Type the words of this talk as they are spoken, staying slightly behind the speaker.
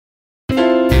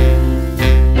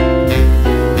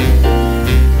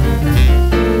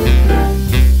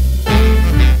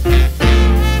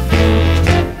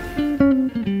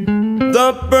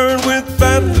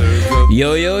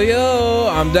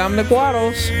I'm Dominic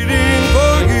Waddles.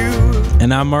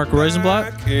 And I'm Mark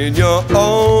Rosenblatt.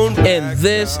 And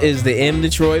this is the M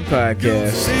Detroit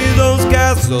Podcast.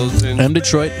 M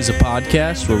Detroit is a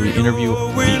podcast where we interview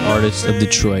the artists of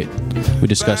Detroit. We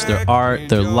discuss their art,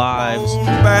 their lives,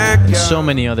 and so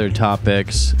many other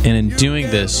topics. And in doing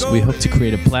this, we hope to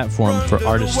create a platform for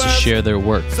artists to share their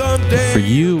work. And for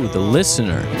you, the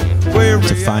listener,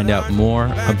 to find out more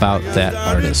about that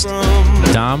artist.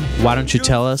 Dom, why don't you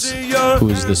tell us who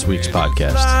is this week's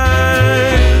podcast?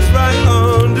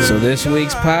 So this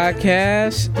week's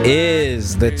podcast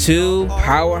is the two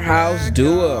powerhouse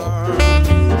duo,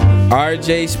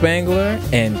 RJ Spangler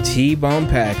and T-Bone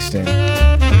Paxton.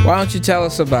 Why don't you tell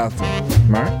us about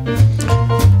them, Mark?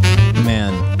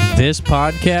 Man, this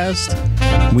podcast,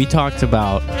 we talked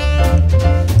about,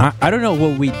 I don't know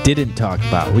what we didn't talk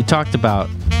about. We talked about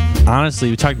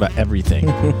everything.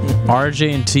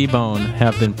 RJ and T-Bone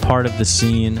have been part of the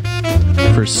scene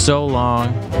for so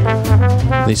long.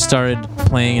 They started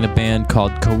playing in a band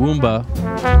called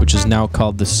Kawumba, which is now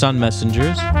called the Sun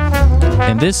Messengers.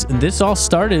 And this all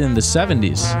started in the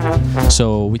 70s.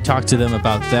 So we talked to them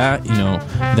about that,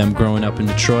 them growing up in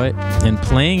Detroit and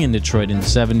playing in Detroit in the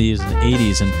 70s and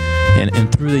 80s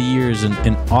and through the years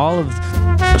and all of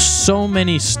so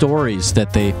many stories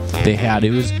that they had.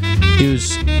 It was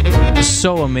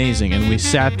so amazing, and we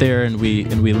sat there and we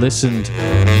listened,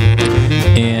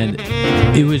 and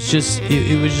it was just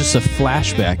a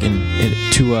flashback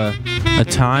to a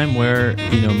time where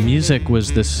music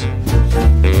was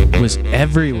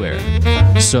everywhere.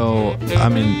 So I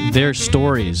mean, their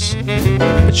stories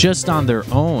just on their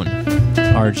own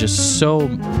are just so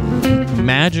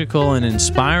magical and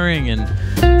inspiring, and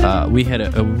we had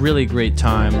a really great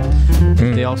time.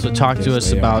 They also talked to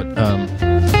us about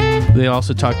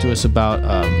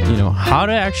how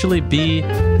to actually be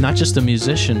not just a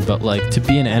musician, but like to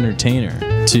be an entertainer,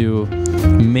 to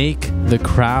make the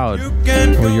crowd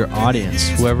or your audience,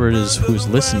 whoever it is who's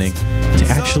listening, to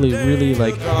actually really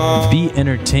like be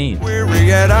entertained.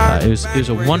 It was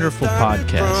a wonderful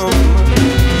podcast.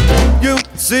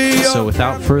 So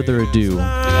without further ado,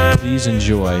 please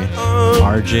enjoy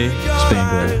RJ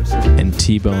Spangler and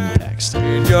T-Bone Paxton.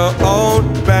 In your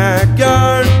own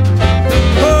backyard.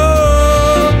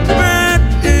 Oh,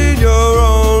 back in your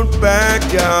own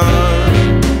backyard.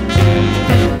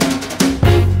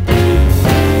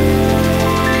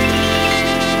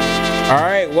 All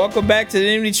right, welcome back to the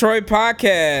M Detroit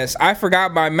Podcast. I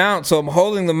forgot my mount, so I'm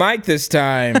holding the mic this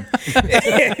time.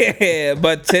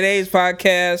 But today's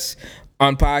podcast,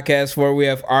 on Podcast 4, we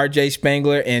have RJ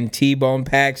Spangler and T-Bone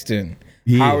Paxton.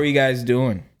 Yeah. How are you guys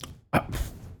doing?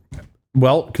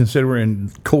 Well, considering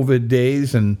COVID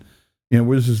days, and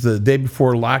this is the day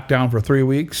before lockdown for 3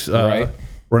 weeks. Right.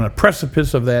 We're on a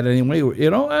precipice of that anyway.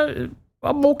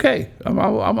 I'm okay. I'm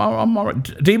all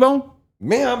right. T-Bone?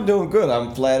 Man, I'm doing good.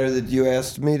 I'm flattered that you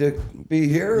asked me to be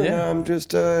here, and I'm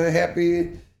just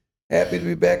happy to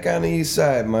be back on the east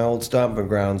side. My old stomping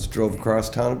grounds. Drove across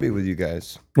town to be with you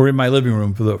guys. We're in my living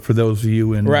room for those of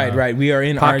you in right. We are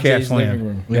in RJ's land. living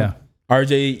room. Yeah.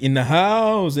 RJ in the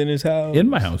house, in his house. In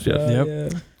my house,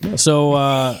 yes. Yep. So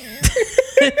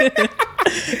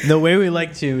the way we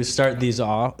like to start these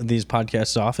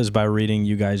podcasts off is by reading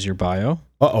you guys your bio.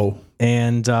 Uh-oh.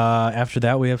 And after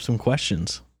that, we have some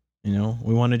questions.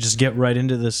 We want to just get right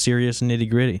into the serious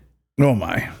nitty-gritty. Oh,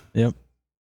 my. Yep.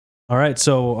 All right,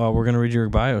 so we're going to read your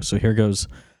bio. So here goes.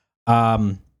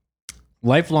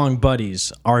 Lifelong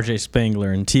buddies, RJ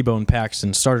Spangler and T-Bone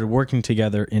Paxton started working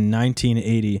together in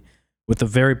 1980 with a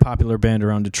very popular band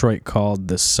around Detroit called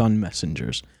the Sun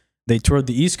Messengers. They toured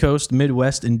the East Coast,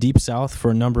 Midwest, and Deep South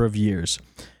for a number of years.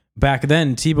 Back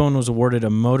then, T-Bone was awarded a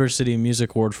Motor City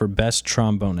Music Award for Best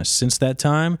Trombonist. Since that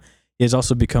time, he has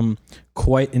also become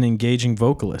quite an engaging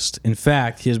vocalist. In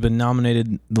fact, he has been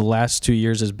nominated the last 2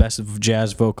 years as Best of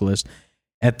Jazz Vocalist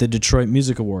at the Detroit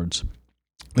Music Awards.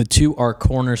 The two are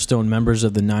cornerstone members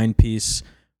of the 9-piece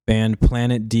band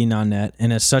Planet D Nanette,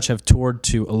 and as such have toured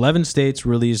to 11 states,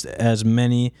 released as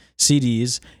many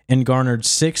CDs, and garnered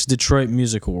 6 Detroit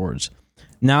Music Awards.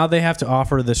 Now they have to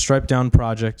offer the Stripe Down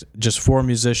Project, just 4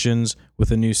 musicians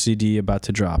with a new CD about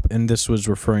to drop. And this was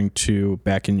referring to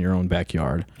Back in Your Own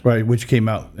Backyard. Right, which came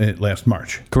out last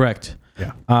March. Correct.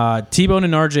 Yeah. T-Bone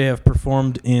and RJ have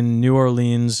performed in New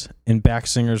Orleans and back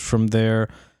singers from there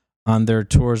on their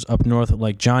tours up north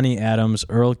like Johnny Adams,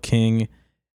 Earl King,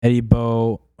 Eddie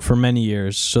Bow for many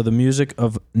years. So the music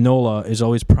of NOLA is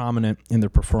always prominent in their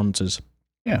performances.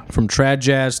 Yeah. From trad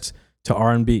jazz to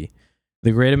R&B.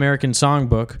 The Great American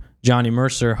Songbook, Johnny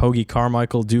Mercer, Hoagie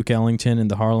Carmichael, Duke Ellington, and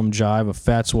the Harlem Jive of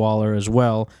Fats Waller, as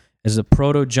well as the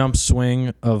proto jump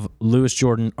swing of Louis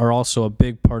Jordan are also a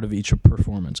big part of each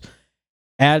performance.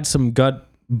 Add some gut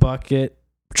bucket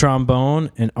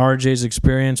trombone and RJ's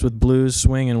experience with blues,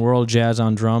 swing, and world jazz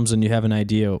on drums, and you have an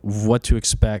idea of what to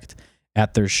expect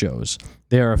at their shows.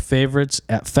 They are favorites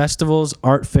at festivals,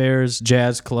 art fairs,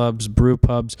 jazz clubs, brew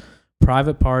pubs,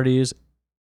 private parties,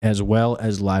 as well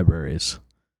as libraries.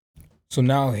 So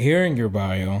now, hearing your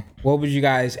bio, what would you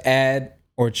guys add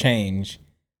or change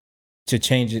to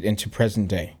change it into present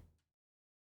day?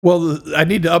 Well, I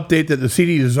need to update that the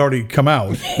CD has already come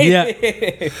out. Yeah.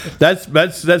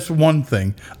 That's one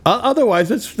thing. Otherwise,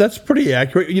 that's pretty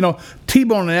accurate. You know,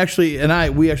 T-Bone and I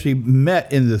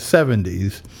met in the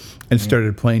 70s and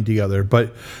started playing together.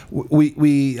 But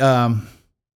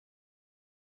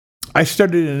I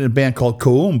started in a band called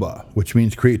Kuumba, which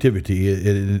means creativity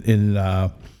in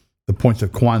the points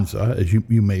of Kwanzaa, as you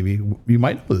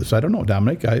might know this. I don't know,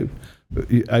 Dominic.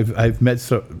 I've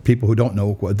met people who don't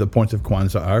know what the points of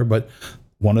Kwanzaa are, but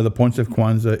one of the points of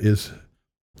Kwanzaa is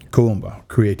Kuumba,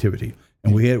 creativity.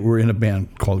 And we were in a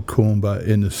band called Kuumba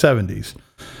in the 70s.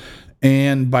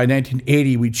 And by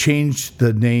 1980, we changed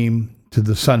the name to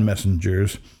the Sun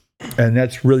Messengers. And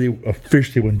that's really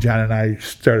officially when John and I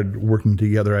started working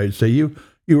together. I'd say you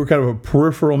were kind of a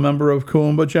peripheral member of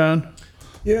Kuumba, John?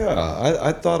 Yeah,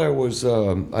 I thought I was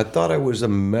a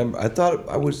member. I thought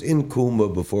I was in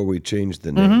Kuumba before we changed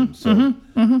the name.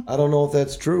 I don't know if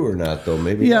that's true or not, though.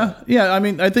 Maybe. Yeah. I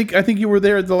mean, I think you were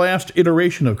there at the last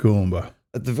iteration of Kuumba.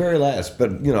 At the very last,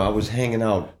 but I was hanging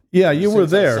out. Yeah, you were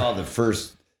there. I saw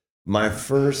my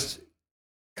first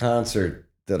concert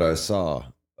that I saw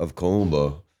of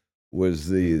Kuumba was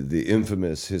the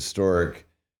infamous historic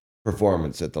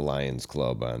performance at the Lions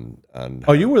Club on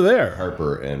Oh, you were there.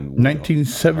 Harper and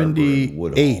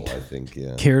 1978, I think.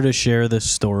 Yeah. Care to share the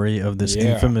story of this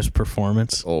infamous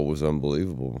performance? Oh, it was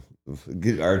unbelievable.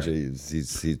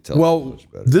 RJ, he tells well,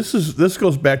 much better. This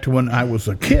goes back to when I was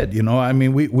a kid. I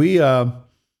mean, we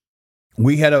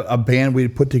had a band we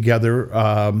put together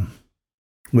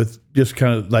with just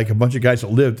kind of like a bunch of guys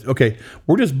that lived. Okay,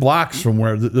 we're just blocks from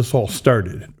where this all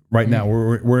started. Right now,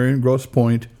 we're in Grosse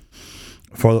Pointe.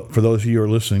 For those of you who are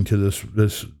listening to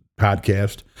this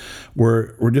podcast,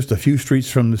 we're just a few streets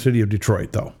from the city of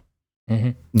Detroit, though.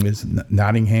 Mm-hmm. It's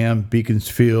Nottingham,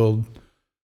 Beaconsfield,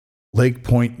 Lake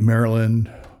Point,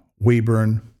 Maryland,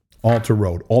 Weyburn, Alta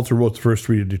Road. Alta Road's the first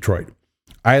street of Detroit.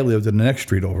 I lived in the next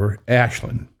street over,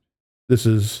 Ashland. This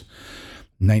is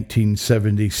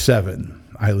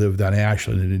 1977. I lived on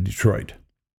Ashland in Detroit.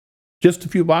 Just a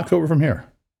few blocks over from here.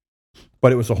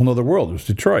 But it was a whole other world. It was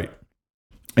Detroit.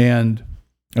 And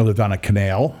I lived on a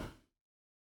canal.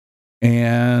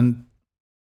 And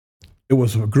it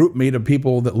was a group made of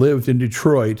people that lived in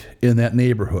Detroit in that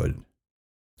neighborhood.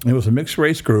 It was a mixed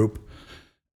race group.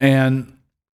 And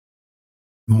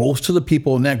most of the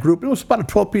people in that group, it was about a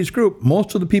 12-piece group,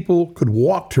 most of the people could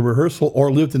walk to rehearsal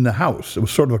or lived in the house. It was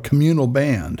sort of a communal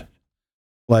band.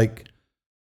 Like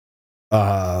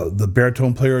the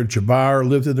baritone player Jabbar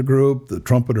lived in the group. The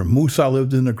trumpeter Musa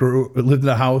lived in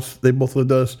the house. They both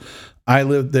lived with us. I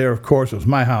lived there, of course. It was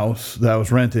my house that I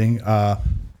was renting.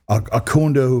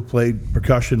 Akunda, who played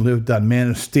percussion, lived on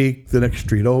Manistee, the next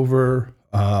street over.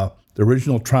 The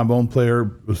original trombone player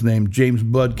was named James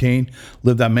Bud Kane,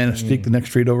 lived on Manistee, the next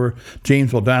street over.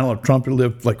 James O'Donnell, a trumpeter,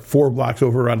 lived like 4 blocks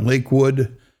over on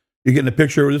Lakewood. You're getting a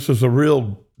picture. This was a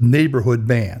real neighborhood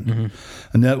band. Mm-hmm.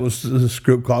 And that was this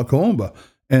group called Kuumba.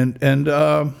 And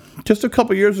just a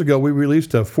couple years ago, we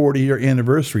released a 40-year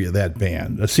anniversary of that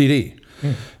band, a CD.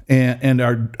 Mm. And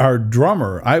our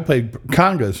drummer, I played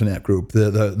congas in that group.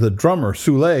 The drummer,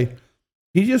 Sule,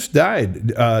 he just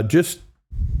died just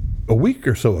a week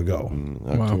or so ago.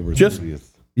 October 30th.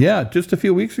 Yeah, just a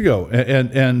few weeks ago.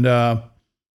 And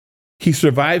he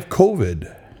survived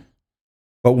COVID.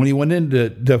 But when he went in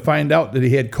to find out that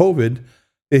he had COVID,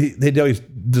 they did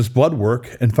this blood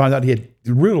work and found out he had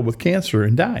riddled with cancer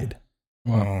and died.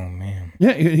 Oh, man.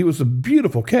 Yeah, he was a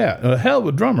beautiful cat, a hell of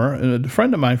a drummer, and a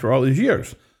friend of mine for all these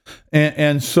years.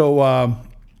 And so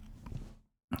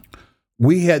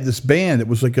we had this band. It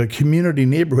was like a community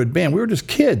neighborhood band. We were just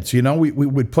kids, We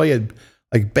would play at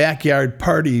like backyard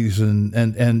parties, and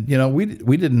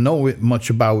we didn't know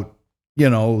much about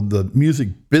the music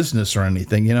business or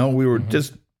anything. We were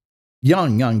just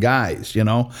young guys. We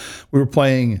were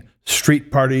playing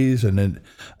street parties and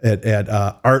at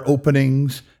art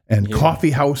openings and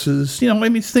coffee houses.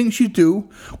 Things you do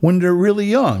when they're really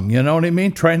young. You know what I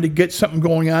mean? Trying to get something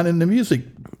going on in the music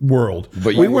world.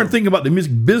 But we weren't thinking about the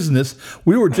music business.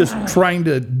 We were just trying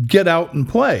to get out and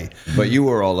play. But you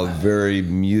were all a very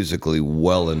musically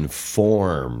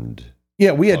well-informed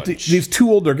Yeah, we had these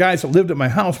two older guys that lived at my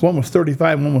house. One was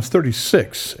 35, one was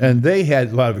 36, and they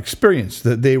had a lot of experience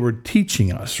that they were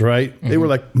teaching us. Right, they were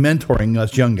like mentoring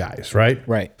us young guys. Right,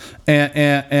 Right.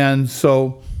 and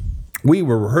so we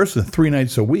were rehearsing 3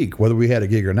 nights a week, whether we had a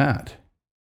gig or not.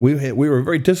 We were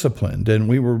very disciplined, and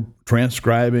we were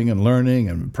transcribing and learning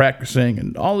and practicing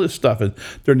and all this stuff. And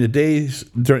during the days,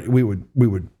 we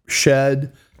would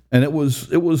shed, and it was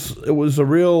a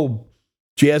real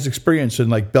jazz experience. And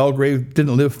like Belgrave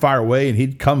didn't live far away, and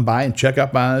he'd come by and check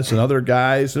up on us and other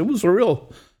guys. It was a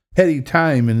real heady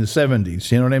time in the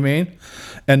 70s. You know what I mean?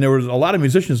 And there was a lot of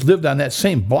musicians lived on that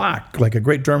same block. Like a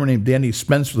great drummer named Danny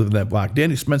Spencer lived on that block.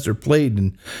 Danny Spencer played,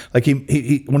 and like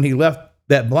he when he left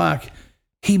that block,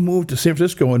 he moved to San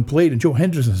Francisco and played in Joe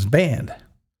Henderson's band.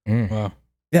 Wow.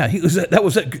 Yeah, he was.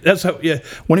 That's how. Yeah,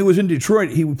 when he was in Detroit,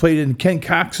 he played in Ken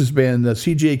Cox's band,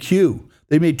 CJQ.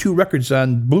 They made 2 records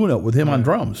on Blue Note with him on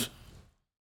drums.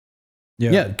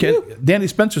 Yeah, Danny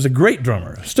Spencer's a great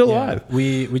drummer, still alive.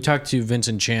 We talked to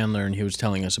Vincent Chandler, and he was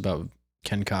telling us about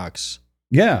Ken Cox.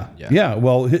 Yeah.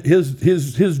 Well,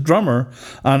 his drummer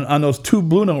on those 2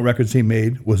 Blue Note records he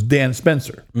made was Dan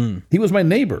Spencer. He was my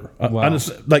neighbor, on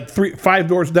this, like 5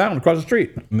 doors down across the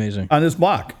street. Amazing. On this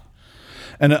block,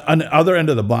 and on the other end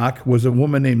of the block was a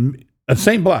woman named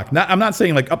same block. I'm not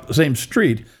saying like up the same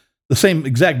street, the same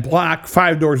exact block,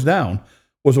 5 doors down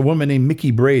was a woman named Mickey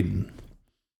Braden.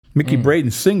 Mickey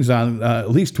Braden sings on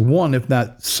at least one, if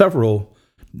not several,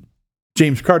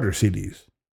 James Carter CDs.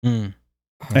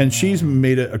 And she's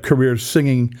made a career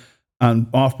singing on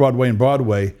off-Broadway and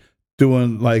Broadway,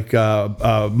 doing like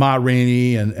Ma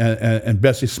Rainey and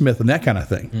Bessie Smith and that kind of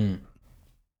thing.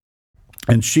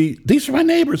 And these are my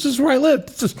neighbors. This is where I live.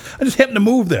 I just happened to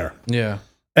move there. Yeah.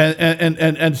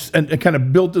 And kind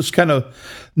of built this kind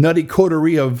of nutty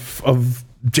coterie of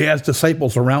jazz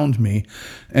disciples around me,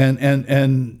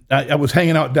 and I was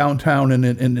hanging out downtown,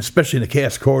 and especially in the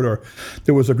Cass Corridor,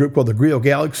 there was a group called the Griot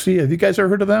Galaxy. Have you guys ever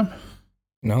heard of them?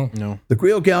 No. The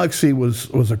Griot Galaxy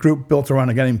was a group built around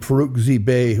a guy named Farouk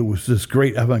Zibay, who was this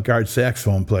great avant-garde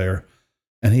saxophone player,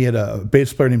 and he had a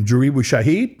bass player named Jaribu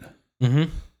Shahid.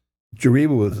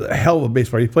 Jaribu was a hell of a bass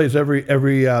player. He plays every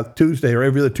Tuesday or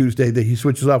every other Tuesday that he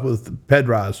switches off with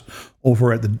Pedras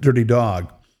over at the Dirty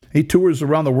Dog. He tours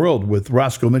around the world with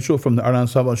Roscoe Mitchell from the Art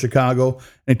Ensemble in Chicago,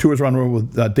 and he tours around the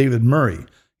world with David Murray.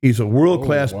 He's a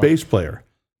world-class bass player.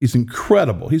 He's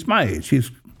incredible. He's my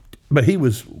age. But he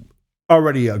was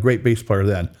already a great bass player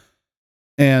then.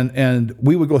 And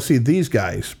we would go see these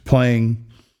guys playing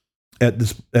at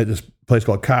this place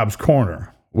called Cobb's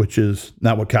Corner, which is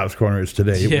not what Cobb's Corner is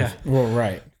today. Well,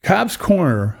 right. Cobb's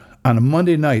Corner on a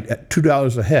Monday night at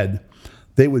 $2 a head,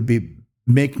 they would be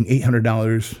making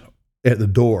 $800 at the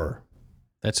door.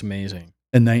 That's amazing.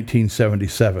 In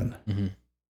 1977.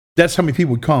 That's how many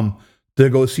people would come to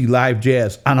go see live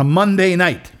jazz on a Monday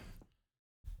night.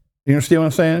 You understand what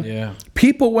I'm saying? Yeah.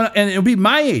 People went, and it would be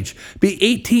my age, be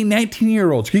 18,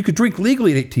 19-year-olds. You could drink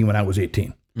legally at 18 when I was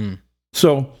 18.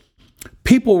 So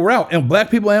people were out, and black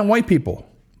people and white people,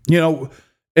 you know,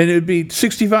 and it'd be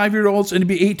 65-year-olds and it'd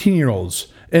be 18-year-olds.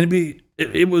 And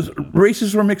it was,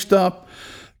 races were mixed up,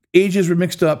 ages were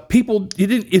mixed up. People,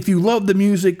 if you loved the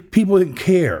music, people didn't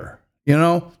care, you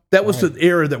know? That was the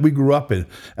era that we grew up in.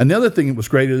 And the other thing that was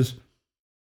great is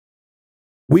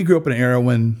we grew up in an era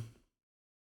when,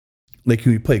 like,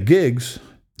 when we play gigs,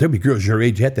 there'd be girls your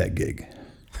age at that gig.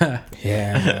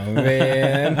 Yeah,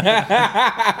 man.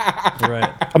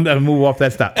 Right. I'm going to move off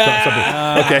that subject.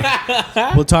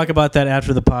 Okay. We'll talk about that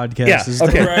after the podcast. Yeah,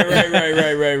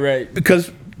 okay. Right.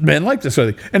 Because men like this sort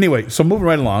of thing. Anyway, so moving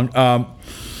right along.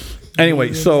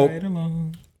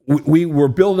 We were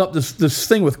building up this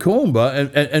thing with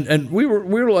Kaumba, and we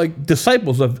were like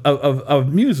disciples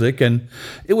of music, and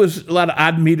it was a lot of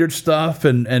odd metered stuff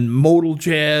and modal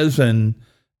jazz, and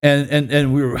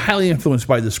we were highly influenced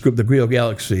by this group, the Griot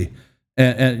Galaxy,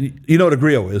 and you know what a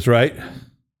griot is, right?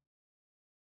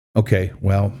 Okay,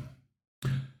 well,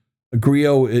 a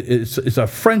griot is a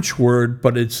French word,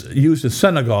 but it's used in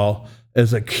Senegal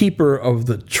as a keeper of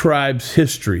the tribe's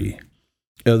history.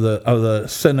 Of the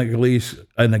Senegalese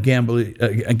and the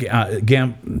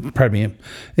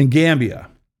in Gambia.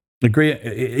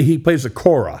 He plays the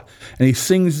kora, and he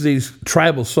sings these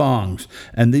tribal songs,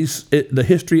 and the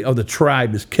history of the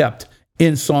tribe is kept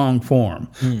in song form.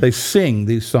 They sing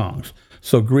these songs.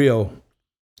 So griot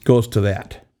goes to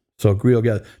that. So Griot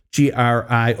Galaxy,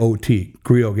 Griot,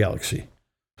 Griot Galaxy.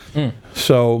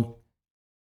 So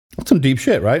that's some deep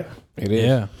shit, right? It is.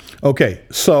 Yeah. Okay,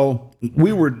 so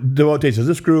we were devotees of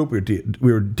this group. We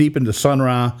were deep into Sun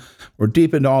Ra. We're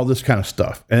deep into all this kind of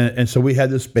stuff. And so we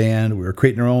had this band. We were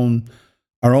creating our own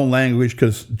our own language,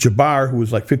 because Jabbar, who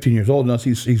was like 15 years old than us,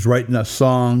 he's writing us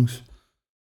songs.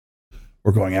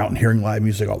 We're going out and hearing live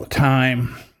music all the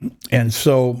time. And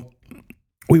so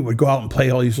we would go out and play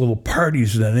all these little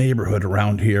parties in the neighborhood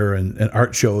around here and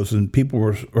art shows, and people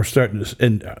were starting to,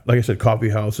 and like I said, coffee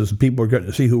houses, and people were getting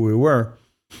to see who we were.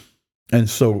 And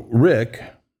so Rick,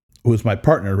 who was my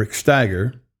partner, Rick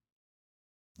Steiger,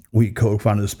 we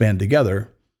co-founded this band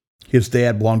together. His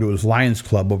dad belonged to his Lions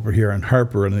Club over here in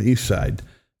Harper on the east side.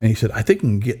 And he said, I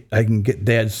think I can get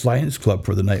Dad's Lions Club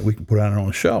for the night. We can put on our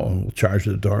own show, and we'll charge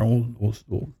at the door, and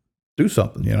we'll do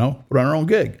something, put on our own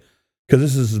gig. Because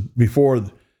this is before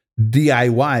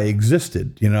DIY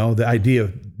existed, the idea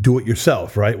of do it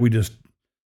yourself, right? We just,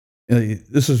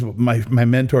 this is my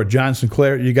mentor, John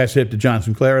Sinclair. You guys hip to John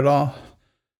Sinclair at all?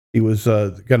 He was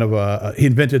he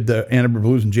invented the Ann Arbor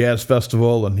Blues and Jazz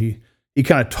Festival, and he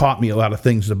kind of taught me a lot of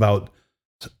things about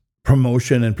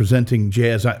promotion and presenting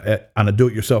jazz on a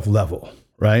do-it-yourself level,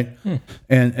 right?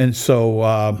 And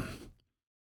so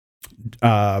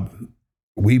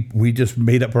we just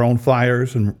made up our own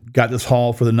flyers and got this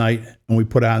hall for the night, and we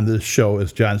put on this show.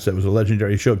 As John said, it was a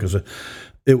legendary show because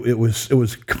it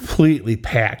was completely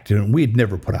packed, and we'd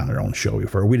never put on our own show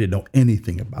before. We didn't know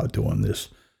anything about doing this,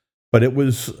 but it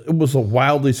was a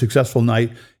wildly successful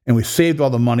night. And we saved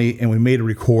all the money, and we made a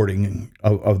recording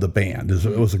of the band.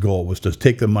 It was the goal, was to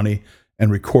take the money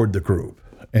and record the group.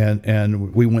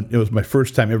 And we went. It was my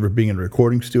first time ever being in a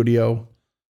recording studio,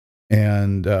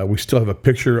 and we still have a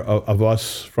picture of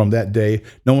us from that day.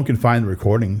 No one can find the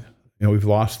recording. We've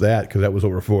lost that because that was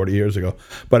over 40 years ago.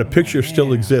 But a picture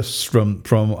still exists from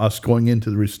us going into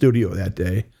the studio that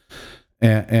day,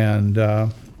 and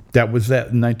that was that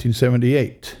in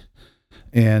 1978.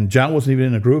 And John wasn't even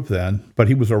in a group then, but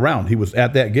he was around. He was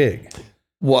at that gig.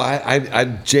 Well, I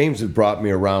James had brought me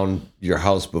around your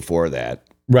house before that,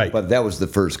 right? But that was the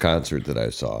first concert that I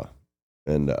saw,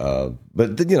 and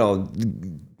but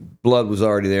Blood was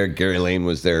already there. Gary Lane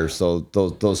was there, so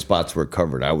those spots were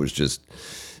covered. I was just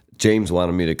James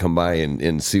wanted me to come by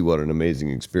and see what an amazing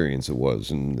experience it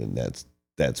was, and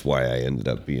that's why I ended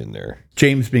up being there.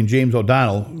 James being James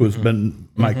O'Donnell, who's been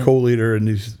my co-leader in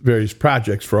these various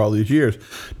projects for all these years.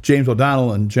 James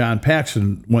O'Donnell and John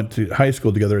Paxson went to high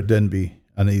school together at Denby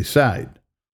on the east side.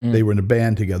 They were in a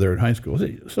band together in high school.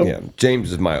 So yeah,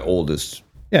 James is my oldest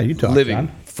you talk, living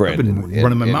John. friend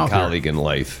and colleague in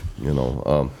life.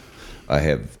 I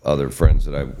have other friends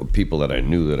people that I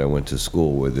knew that I went to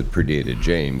school with that predated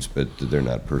James, but they're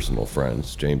not personal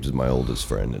friends. James is my oldest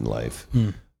friend in life.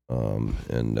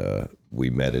 And we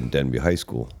met in Denby High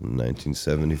School in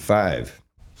 1975.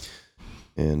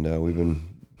 And we've been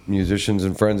musicians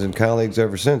and friends and colleagues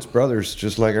ever since, brothers,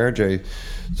 just like RJ.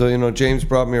 So, James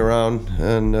brought me around,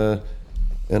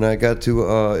 and I got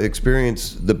to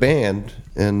experience the band,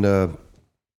 and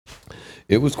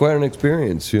it was quite an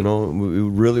experience, It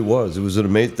really was. It was an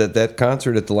amazing, that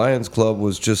concert at the Lions Club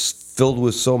was just filled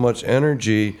with so much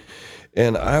energy.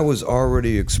 And I was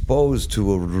already exposed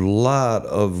to a lot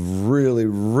of really,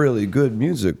 really good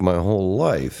music my whole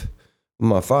life.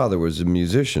 My father was a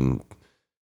musician,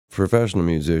 professional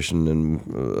musician,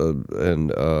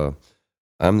 and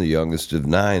I'm the youngest of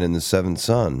 9 and the 7th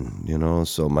son,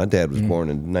 So my dad was born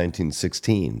in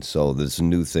 1916. So this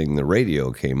new thing, the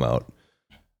radio, came out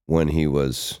when he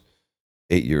was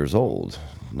 8 years old,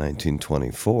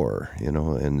 1924,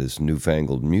 and this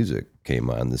newfangled music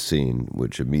came on the scene,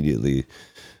 which immediately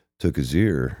took his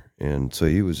ear. And so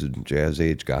he was a jazz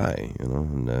age guy,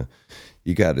 and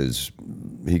he got his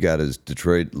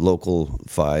Detroit Local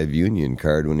 5 union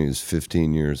card when he was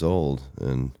 15 years old,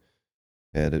 and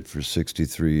had it for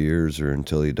 63 years or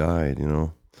until he died,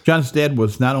 John's dad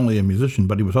was not only a musician,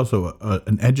 but he was also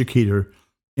an educator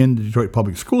in the Detroit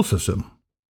public school system.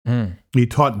 He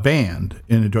taught band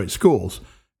in Detroit schools.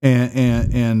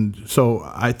 And so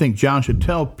I think John should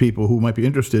tell people who might be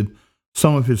interested,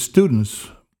 some of his students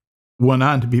went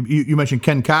on to be, you mentioned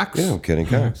Ken Cox? Yeah, Kenny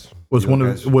Cox. Was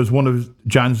one of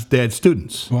John's dad's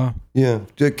students. Wow. Yeah,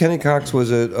 Kenny Cox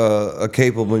was a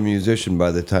capable musician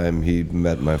by the time he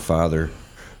met my father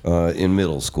in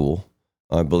middle school.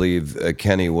 I believe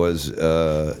Kenny was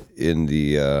in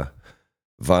the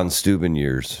Von Steuben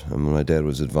years. My dad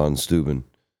was at Von Steuben.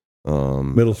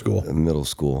 Middle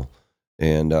school.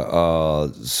 And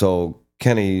so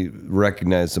Kenny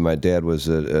recognized that my dad was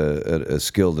a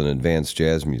skilled and advanced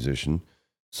jazz musician.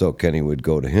 So Kenny would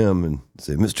go to him and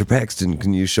say, Mr. Paxton,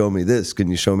 can you show me this? Can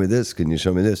you show me this? Can you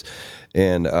show me this?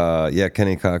 And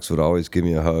Kenny Cox would always give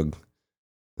me a hug.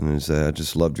 And he'd say, I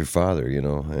just loved your father,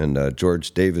 And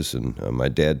George Davison, my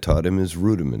dad taught him his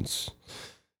rudiments.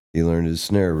 He learned his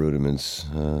snare rudiments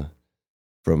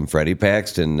from Freddie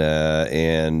Paxton,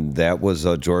 and that was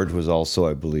George was also,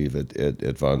 I believe,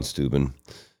 at Von Steuben,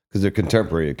 because they're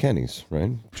contemporary of Kenny's,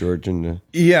 right? George and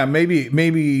Yeah, maybe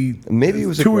he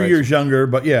was 2 years younger,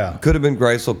 but yeah. could have been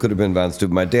Greisel, could have been Von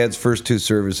Steuben. My dad's first 2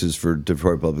 services for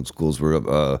Detroit Public Schools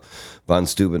were Von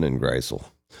Steuben and Greisel.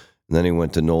 And then he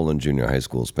went to Nolan Junior High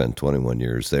School, spent 21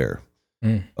 years there.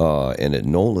 And at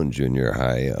Nolan Junior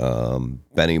High,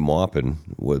 Benny Maupin,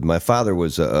 my father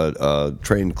was a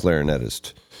trained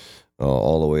clarinetist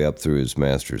all the way up through his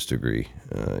master's degree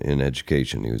in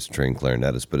education. He was a trained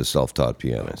clarinetist, but a self-taught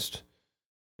pianist.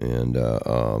 And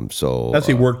so... That's what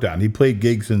he worked on. He played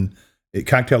gigs in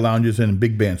cocktail lounges and in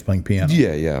big bands playing piano.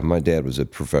 Yeah. My dad was a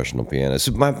professional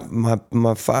pianist.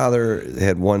 My father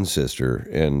had one sister,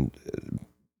 and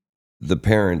the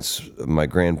parents, my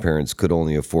grandparents, could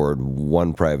only afford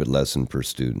one private lesson per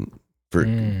student,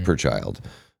 per child.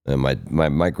 And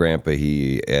my grandpa,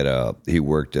 he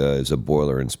worked as a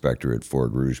boiler inspector at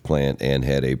Ford Rouge plant and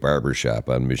had a barber shop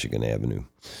on Michigan Avenue.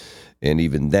 And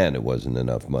even then, it wasn't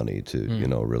enough money to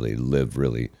really live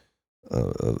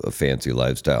a fancy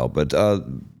lifestyle. But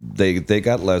they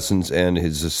got lessons, and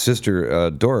his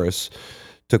sister Doris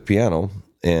took piano,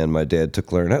 and my dad took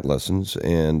clarinet lessons.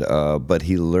 And but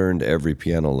he learned every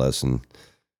piano lesson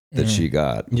that she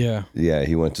got. Yeah.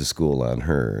 He went to school on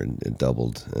her and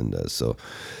doubled, and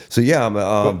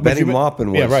Benny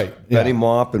Maupin was Benny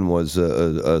Maupin was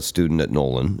a student at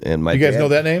Nolan, and you guys know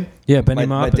that name? Yeah, Benny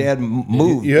my Maupin. dad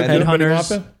moved. You have Ed Benny Hunters,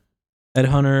 Maupin? Ed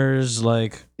Hunters,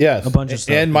 like Yes, a bunch of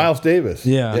stuff. and Miles Davis.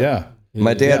 Yeah.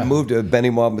 My dad moved to Benny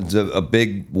Maupin's a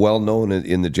big, well-known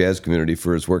in the jazz community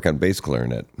for his work on bass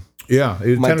clarinet. Yeah,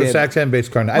 he was tenor sax and bass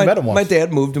clarinet. I met him once. My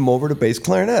dad moved him over to bass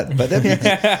clarinet. But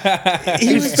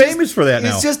He's famous for that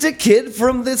now. He's just a kid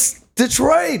from this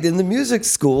Detroit in the music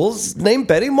schools named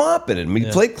Benny Maupin, and he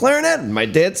played clarinet. And my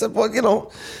dad said,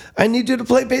 well, I need you to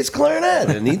play bass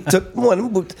clarinet. And he took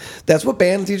one. That's what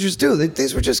band teachers do.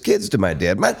 These were just kids to my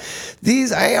dad.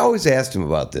 I always asked him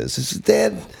about this. I said,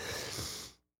 Dad,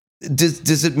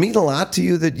 does it mean a lot to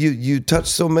you that you touched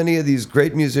so many of these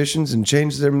great musicians and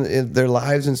changed their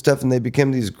lives and stuff, and they became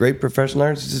these great professional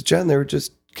artists? He says, John, they were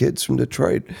just kids from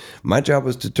Detroit. My job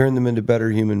was to turn them into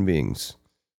better human beings.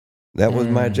 That was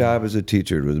my job as a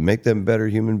teacher, was to make them better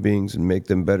human beings and make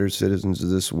them better citizens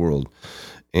of this world.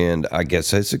 And I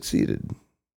guess I succeeded.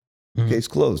 Case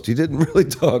closed. He didn't really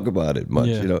talk about it much.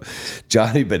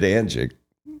 Johnny Bedanjic,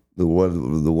 one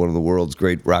of the world's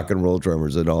great rock and roll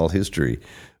drummers in all history,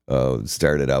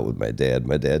 started out with my dad.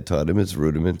 My dad taught him his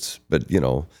rudiments, but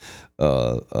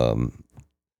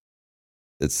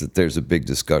there's a big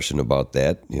discussion about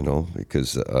that,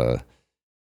 because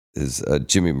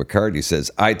Jimmy McCarty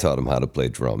says, I taught him how to play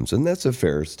drums. And that's a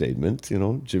fair statement.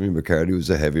 Jimmy McCarty was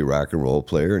a heavy rock and roll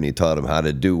player, and he taught him how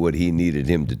to do what he needed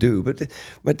him to do. But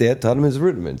my dad taught him his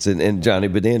rudiments. And Johnny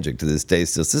Bedanjic to this day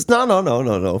still says,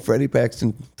 no. Freddie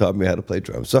Paxton taught me how to play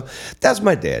drums. So that's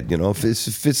my dad. If it's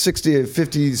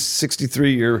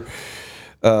 63-year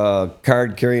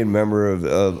card-carrying member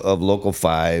of Local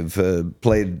 5,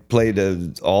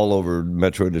 played all over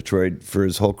Metro Detroit for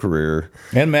his whole career.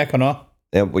 And Mackinac.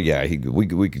 And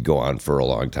we could go on for a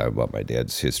long time about my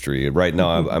dad's history. Right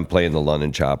now, I'm playing the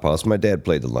London Chop House. My dad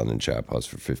played the London Chop House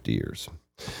for 50 years.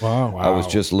 Wow. I was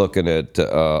just looking at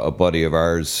a buddy of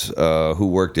ours who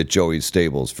worked at Joey's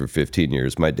Stables for 15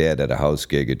 years. My dad had a house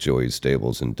gig at Joey's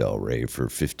Stables in Delray for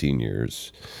 15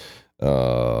 years.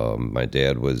 My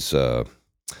dad was...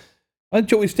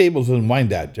 Joey's Stables in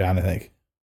Wyandotte, John, I think.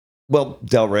 Well,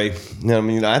 Delray.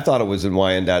 I thought it was in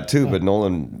Wyandotte too, but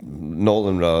Nolan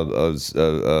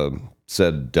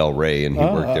said Delray, and he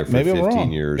worked there for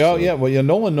 15 years. Oh, yeah. Well,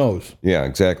 Nolan knows. Yeah,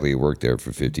 exactly. He worked there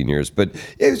for 15 years. But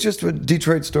it was just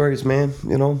Detroit stories, man.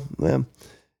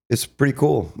 It's pretty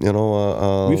cool. We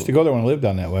used to go there when I lived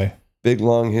down that way. Big,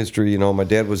 long history. My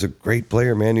dad was a great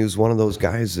player, man. He was one of those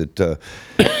guys that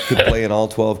could play in all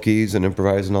 12 keys and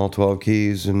improvise in all 12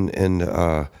 keys. And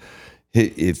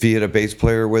if he had a bass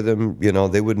player with him,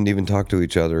 they wouldn't even talk to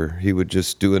each other. He would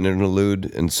just do an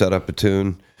interlude and set up a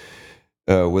tune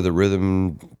with a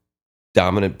rhythm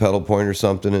dominant pedal point or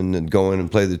something, and then go in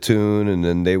and play the tune, and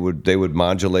then they would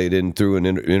modulate in through an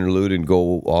interlude and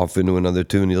go off into another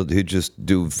tune. He'd just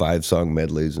do 5-song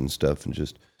medleys and stuff and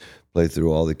just play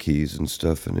through all the keys and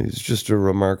stuff, and he's just a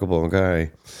remarkable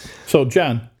guy. So,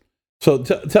 John,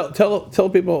 tell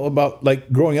people about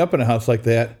growing up in a house like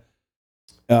that.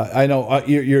 I know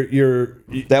you're.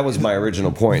 That was my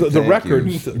original point. The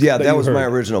records. Yeah, that was my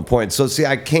original point. So, see,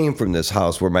 I came from this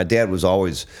house where my dad was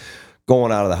always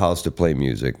going out of the house to play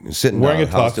music, sitting down in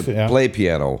the house to play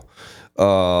piano.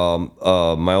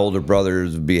 My older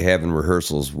brothers would be having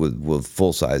rehearsals with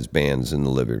full-size bands in the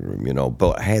living room, you know.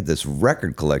 But I had this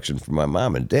record collection from my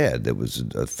mom and dad that was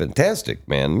fantastic,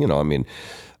 man. You know, I mean,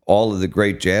 all of the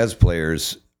great jazz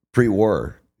players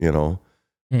pre-war, you know,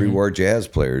 pre-war jazz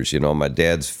players. You know, my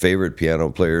dad's favorite piano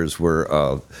players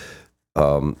were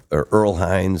Earl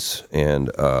Hines and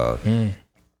Art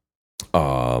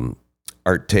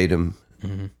Tatum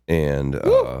and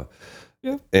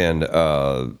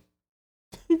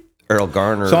Earl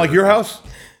Garner. Sound like your house?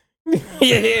 Dominic,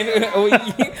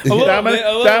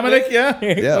 yeah?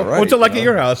 Yeah, right. What's it like at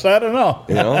your house? I don't know.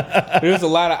 You know? There's a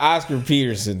lot of Oscar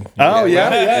Peterson. Oh,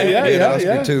 yeah.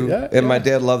 Oscar too. yeah. And my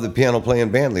dad loved the piano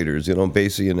playing band leaders, you know,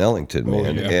 Basie and Ellington,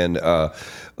 man. yeah. And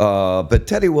but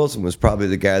Teddy Wilson was probably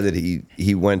the guy that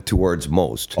he went towards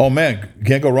most. Oh, man.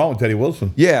 Can't go wrong with Teddy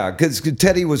Wilson. Yeah, because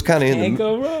Teddy was kind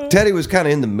of Teddy was kind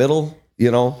of in the middle,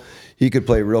 you know. He could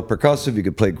play real percussive. He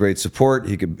could play great support.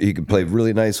 He could play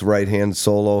really nice right hand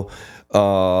solo.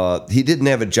 He didn't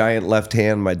have a giant left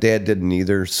hand. My dad didn't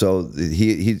either. So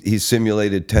he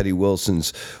simulated Teddy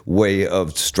Wilson's way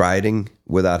of striding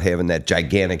without having that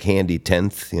gigantic handy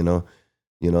 10th. You know,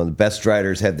 the best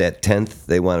striders have that 10th.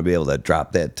 They want to be able to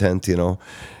drop that 10th. You know.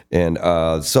 And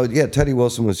so, yeah, Teddy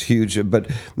Wilson was huge. But,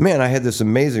 man, I had this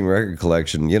amazing record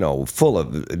collection, you know, full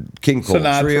of King Cole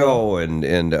Sinatra. Trio and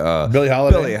Billie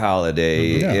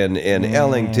Holiday. and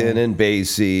Ellington and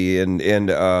Basie and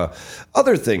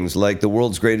other things like the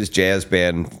world's greatest jazz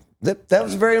band. That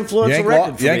was a very influential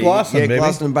record for Yank me. Lawson, Yank baby.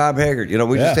 Lawson and Bob Haggard. You know,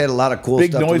 we just had a lot of cool Big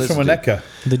stuff to noise listen from to. Winnetka.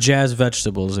 The jazz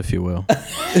vegetables, if you will. Yeah,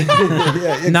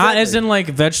 exactly. Not as in like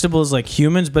vegetables like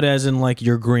humans, but as in like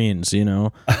your greens, you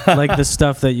know? Like the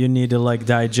stuff that you need to like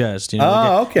digest, you know?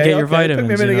 Oh, okay. Get your vitamins.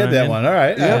 Maybe to you know get what I that mean? one. All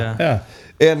right. Yeah.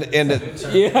 And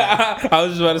Yeah, I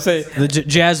was just about to say. The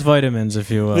jazz vitamins,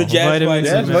 if you will. The jazz vitamins.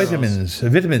 Yes,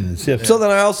 and vitamins. Yes. so then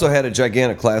I also had a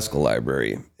gigantic classical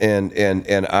library and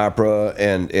opera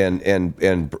and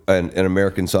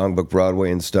American Songbook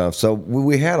Broadway and stuff. So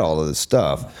we had all of this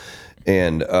stuff,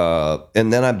 and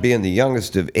then I being the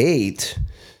youngest of 8,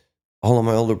 all of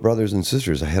my older brothers and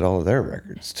sisters, I had all of their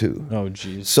records too. Oh,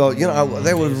 jeez. So you know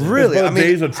they was really. There's I mean,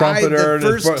 days of trumpeter.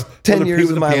 the first 10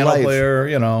 years of my piano life. player,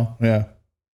 you know. Yeah.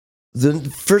 The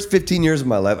first 15 years of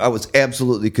my life, I was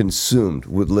absolutely consumed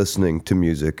with listening to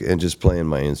music and just playing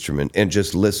my instrument and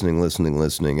just listening.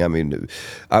 I mean,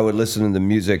 I would listen to the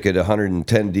music at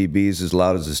 110 dBs as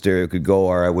loud as the stereo could go,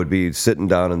 or I would be sitting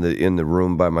down in the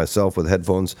room by myself with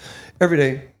headphones every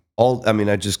day.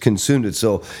 I just consumed it.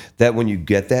 So that when you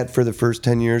get that for the first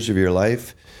 10 years of your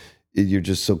life, you're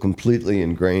just so completely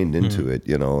ingrained into it,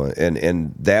 you know,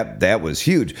 and that was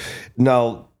huge.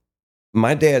 Now,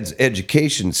 my dad's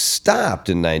education stopped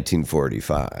in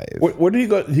 1945. Where did he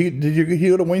go? Did he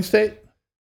go to Wayne State?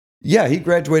 Yeah, he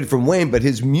graduated from Wayne, but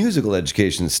his musical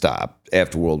education stopped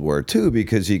after World War II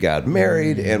because he got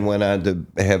married and went on to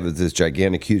have this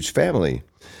gigantic, huge family.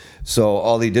 So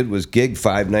all he did was gig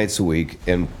 5 nights a week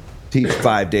and teach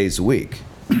 5 days a week.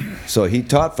 So he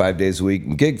taught 5 days a week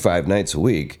and gig 5 nights a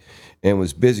week and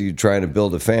was busy trying to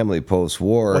build a family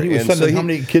post-war. Well, he was sending how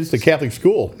many kids to Catholic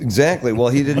school? Exactly. Well,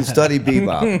 he didn't study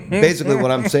bebop. Basically, what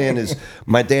I'm saying is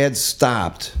my dad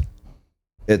stopped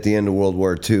at the end of World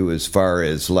War II as far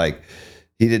as like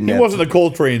He wasn't a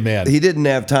Coltrane man. He didn't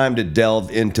have time to delve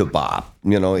into bop.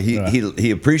 You know,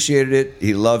 he appreciated it.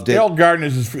 He loved it. Harold Garden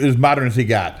is as modern as he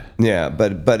got. Yeah,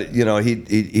 but you know, he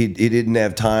didn't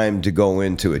have time to go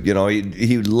into it. You know,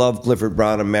 he loved Clifford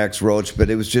Brown and Max Roach, but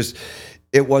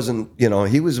it wasn't, you know,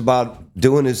 he was about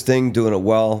doing his thing, doing it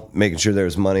well, making sure there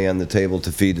was money on the table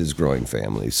to feed his growing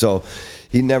family. So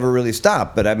he never really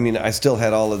stopped. But I mean, I still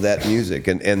had all of that music,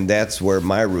 and that's where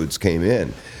my roots came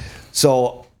in.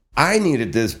 So I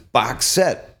needed this box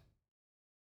set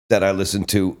that I listened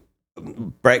to,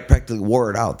 practically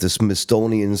wore it out, this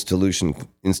Smithsonian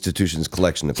Institution's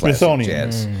collection of classic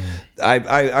jazz.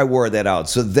 I wore that out.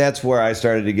 So that's where I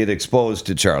started to get exposed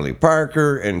to Charlie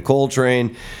Parker and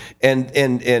Coltrane. And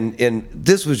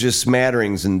this was just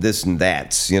smatterings and this and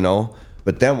that's, you know.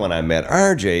 But then when I met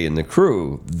RJ and the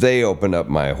crew, they opened up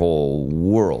my whole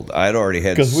world. I'd already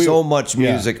had so much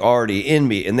music already in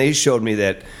me. And they showed me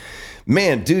that,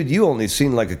 man, dude, you only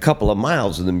seen like a couple of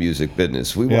miles in the music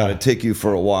business. We want to take you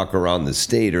for a walk around the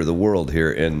state or the world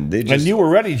here. And they just... And you were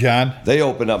ready, John. They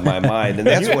opened up my mind. And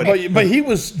that's what... But he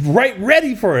was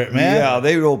ready for it, man. Yeah,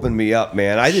 they opened me up,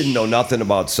 man. I didn't know nothing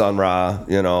about Sun Ra,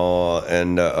 you know,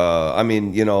 and I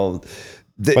mean, you know...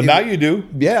 But now you do.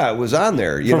 Yeah, it was on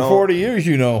there. You For know, 40 years,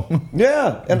 you know.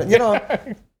 Yeah, and you know,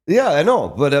 yeah, I know.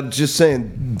 But I'm just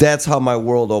saying that's how my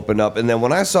world opened up. And then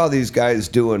when I saw these guys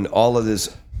doing all of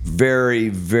this very,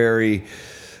 very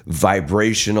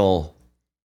vibrational,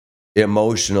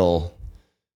 emotional,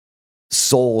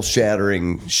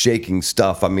 soul-shattering, shaking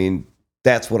stuff. I mean,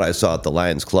 that's what I saw at the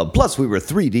Lions Club. Plus, we were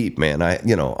 3 deep, man. I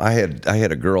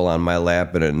had a girl on my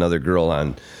lap and another girl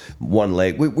on one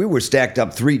leg. We were stacked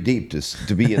up 3 deep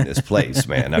to be in this place,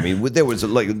 man. I mean, there was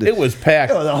like It was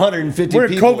packed. 150 We're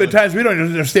in people. COVID times. We don't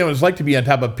understand what it's like to be on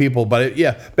top of people, but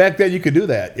back then you could do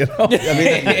that. You know, I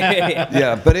mean,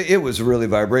 yeah, but it was really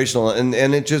vibrational, and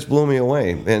it just blew me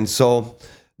away. And so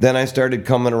then I started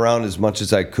coming around as much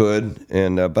as I could,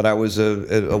 and but I was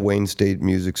a Wayne State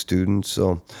music student,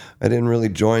 so I didn't really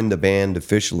join the band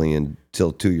officially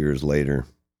until 2 years later.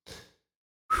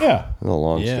 Yeah, A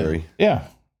long story. yeah.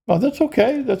 Well, that's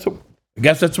okay. I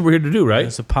guess that's what we're here to do, right?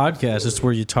 It's a podcast. It's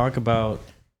where you talk about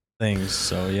things.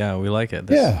 So yeah, we like it.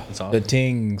 Yeah. It's The awesome.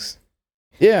 tings.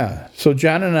 Yeah. So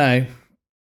John and I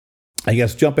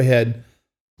guess jump ahead.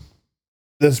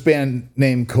 This band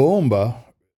named Kaumba,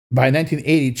 by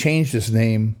 1980, changed its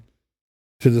name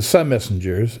to the Sun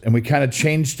Messengers, and we kind of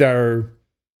changed our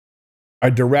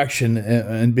direction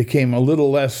and became a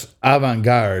little less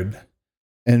avant-garde,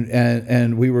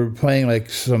 and we were playing like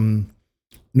some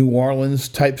New Orleans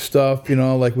type stuff, you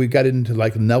know, like we got into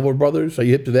like Neville Brothers. Are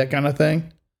you hip to that kind of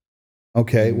thing?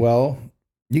 Okay, well,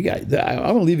 you guys, I'm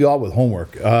gonna leave you all with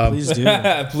homework. Please do.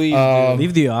 Please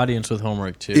Leave the audience with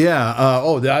homework too. Yeah.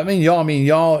 I mean y'all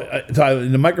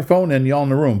in the microphone and y'all in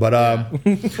the room. But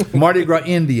Mardi Gras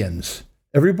Indians.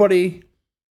 Everybody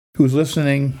who's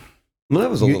listening. Well, that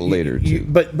was a little later too.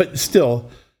 But still,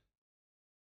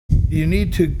 you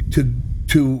need to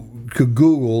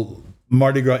Google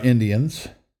Mardi Gras Indians.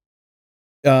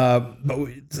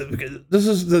 This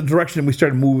is the direction we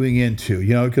started moving into.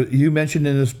 You know, because you mentioned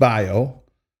in this bio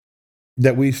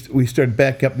that we started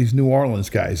back up these New Orleans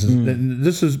guys. And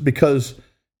this is because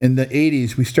in the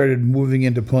 80s we started moving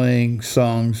into playing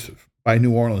songs by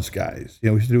New Orleans guys. You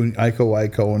know, we started doing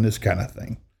Iko and this kind of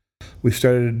thing. We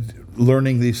started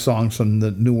learning these songs from the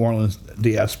New Orleans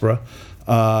diaspora,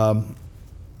 and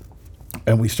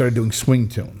we started doing swing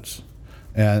tunes,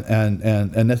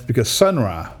 and that's because Sun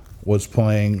Ra was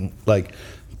playing like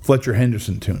Fletcher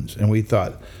Henderson tunes, and we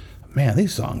thought, man,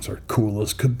 these songs are cool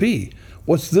as could be.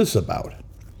 What's this about?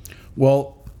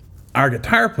 Well, our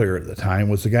guitar player at the time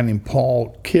was a guy named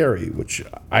Paul Carey, which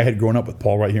I had grown up with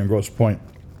Paul right here in Grosse Pointe.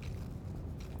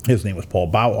 His name was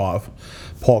Paul Bauhoff,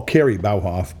 Paul Carey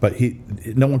Bauhoff, but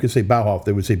no one could say Bauhoff.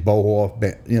 They would say Bauhoff.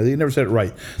 You know, they never said it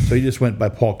right, so he just went by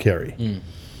Paul Carey.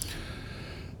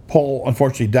 Paul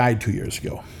unfortunately died 2 years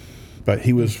ago, but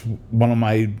he was one of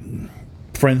my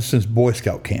friends since Boy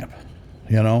Scout camp.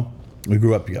 You know, we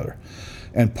grew up together.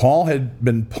 And Paul had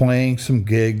been playing some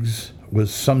gigs with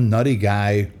some nutty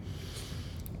guy.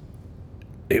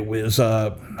 It was,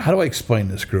 how do I explain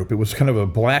this group? It was kind of a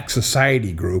black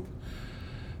society group.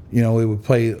 You know, we would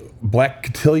play black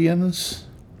cotillions,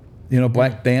 you know,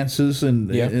 black dances.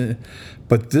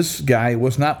 But this guy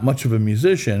was not much of a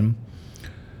musician,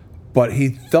 but he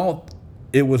felt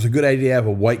it was a good idea to have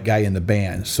a white guy in the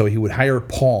band. So he would hire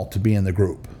Paul to be in the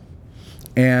group.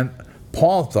 And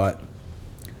Paul thought,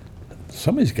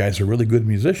 some of these guys are really good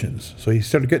musicians. So he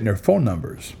started getting their phone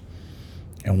numbers.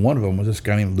 And one of them was this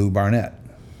guy named Lou Barnett.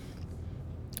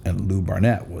 And Lou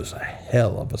Barnett was a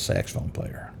hell of a saxophone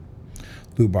player.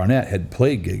 Lou Barnett had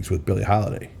played gigs with Billie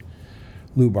Holiday.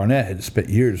 Lou Barnett had spent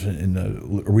years in the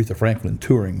Aretha Franklin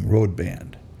touring road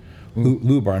band.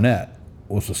 Lou Barnett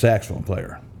was a saxophone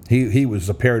player. He was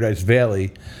a Paradise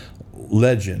Valley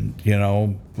legend, you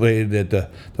know, played at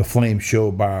the Flame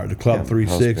Show Bar, the Club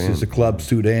 360s, the Club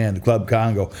Sudan, the Club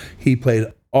Congo. He played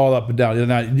all up and down.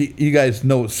 Now, you guys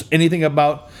know anything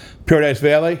about Paradise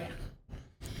Valley?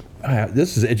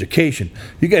 This is education.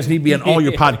 You guys need to be on all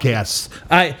your podcasts.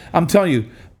 I'm telling you,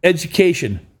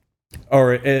 education,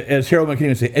 or as Harold McKinney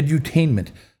would say, edutainment.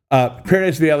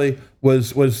 Paradise Valley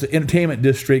was the entertainment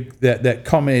district that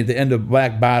culminated at the end of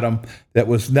Black Bottom. That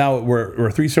was now where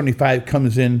 375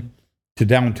 comes in to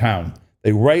downtown.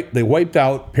 They wiped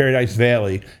out Paradise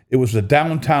Valley. It was the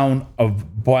downtown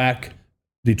of Black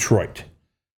Detroit,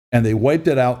 and they wiped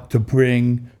it out to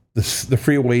bring the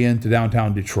freeway into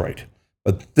downtown Detroit.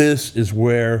 But this is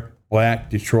where Black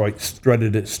Detroit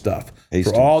strutted its stuff.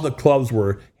 Hastings. For all the clubs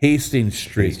were Hastings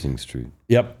Street. Hastings Street.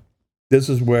 Yep. This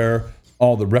is where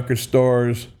all the record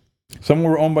stores, some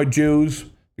were owned by Jews,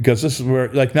 because this is where,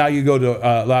 like now you go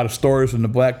to a lot of stores in the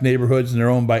black neighborhoods and they're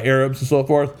owned by Arabs and so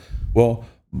forth. Well,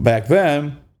 back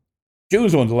then,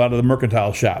 Jews owned a lot of the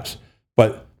mercantile shops.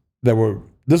 But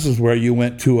this is where you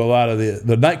went to a lot of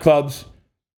the nightclubs,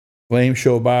 Flame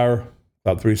Show Bar,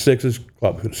 Club 36s,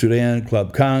 Club Sudan,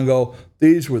 Club Congo.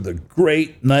 These were the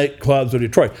great nightclubs of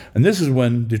Detroit. And this is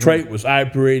when Detroit was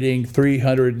operating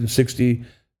 360,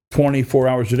 24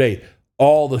 hours a day.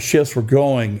 All the shifts were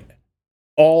going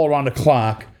all around the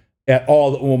clock at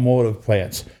all the automotive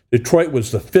plants. Detroit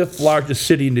was the 5th largest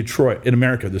city in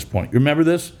America at this point. You remember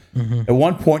this? Mm-hmm. At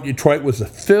one point, Detroit was the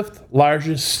 5th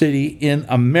largest city in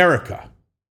America.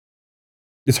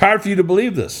 It's hard for you to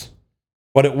believe this,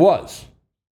 but it was.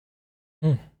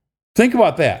 Think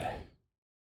about that.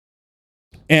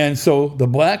 And so the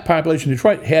black population of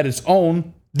Detroit had its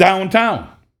own downtown,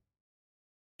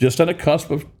 just on the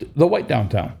cusp of the white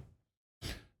downtown.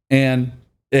 And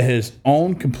it has its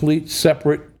own complete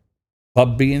separate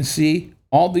Club B and C.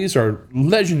 All these are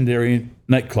legendary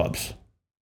nightclubs.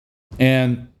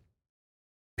 And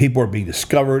people are being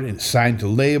discovered and signed to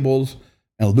labels.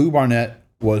 And Lou Barnett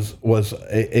was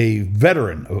a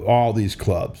veteran of all these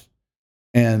clubs.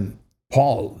 And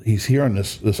Paul, he's hearing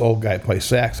this old guy play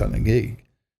sax on the gig.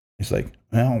 He's like,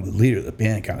 well, the leader of the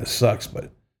band kind of sucks, but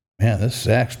man, this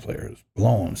sax player is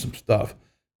blowing some stuff.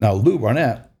 Now, Lou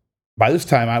Barnett, by this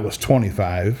time I was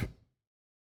 25,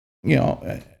 you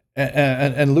know,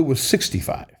 and Lou was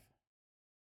 65.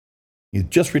 He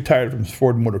just retired from his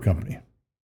Ford Motor Company,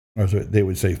 or as they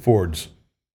would say, Ford's,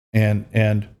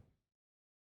 and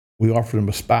we offered him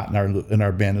a spot in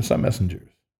our band as Sun Messengers.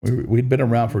 We'd been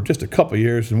around for just a couple of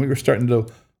years, and we were starting to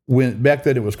win. Back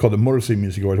then, it was called the Motor City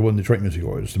Music Awards. It wasn't Detroit Music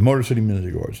Awards. The Motor City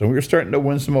Music Awards. And we were starting to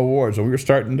win some awards, and we were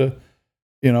starting to,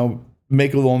 you know,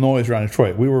 make a little noise around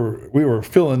Detroit. We were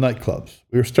filling nightclubs.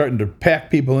 We were starting to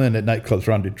pack people in at nightclubs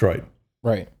around Detroit.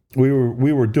 Right. We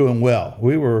were doing well.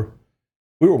 We were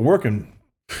working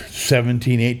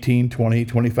 17, 18, 20,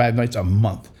 25 nights a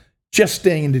month, just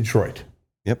staying in Detroit.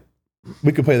 Yep.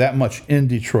 We could play that much in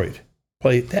Detroit.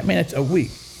 Play that many nights a week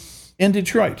in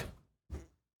Detroit.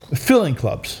 Filling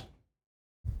clubs.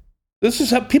 This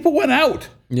is how people went out.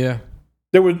 Yeah.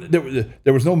 There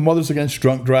was no Mothers Against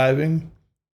Drunk Driving.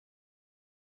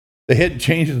 They hadn't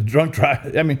changed the drunk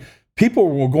drive. I mean, people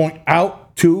were going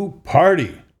out to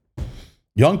party.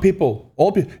 Young people,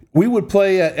 old people. We would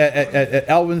play at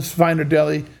Alvin's Finer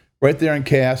Deli right there in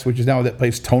Cass, which is now that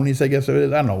place Tony's, I guess it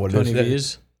is. I don't know what it is. Tony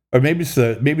V's? Or maybe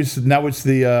it's now it's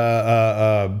the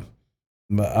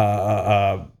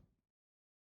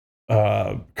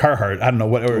Carhartt. I don't know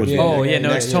whatever it was. Oh, yeah, no,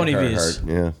 Next it's to Tony Carhartt, V's.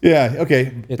 Yeah. Yeah, okay.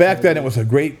 Back then, it was a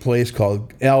great place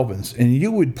called Alvin's, and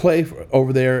you would play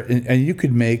over there, and you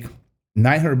could make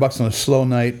 $900 on a slow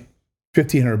night,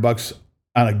 $1,500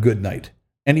 on a good night,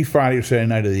 any Friday or Saturday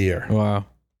night of the year. Wow.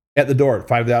 At the door,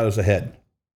 $5 a head,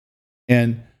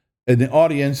 and in the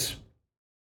audience,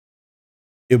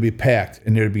 it would be packed,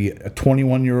 and there'd be a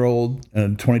 21-year-old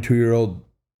and a 22-year-old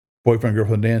boyfriend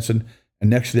girlfriend dancing, and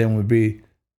next to them would be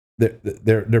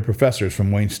they're professors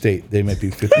from Wayne State. They might be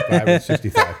 55 or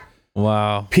 65.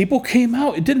 Wow. People came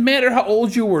out. It didn't matter how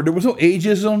old you were. There was no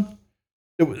ageism.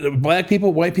 There was black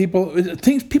people, white people.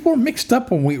 People were mixed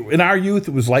up in our youth.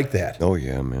 It was like that. Oh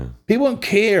yeah, man. People didn't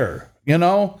care. You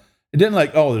know, it didn't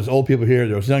like, oh, there's old people here.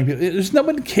 There's young people.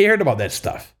 Nobody cared about that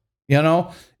stuff. You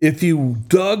know, if you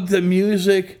dug the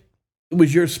music, it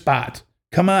was your spot.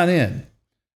 Come on in.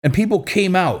 And people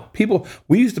came out.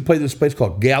 We used to play this place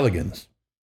called Galligan's.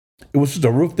 It was just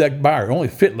a roof deck bar. It only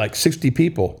fit like 60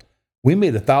 people. We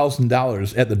made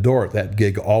 $1,000 at the door at that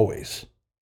gig always.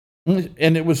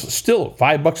 And it was still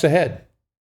 $5 a head.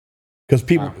 Because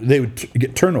people, they would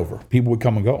get turnover. People would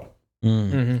come and go.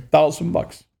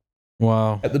 $1,000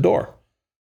 Wow. at the door.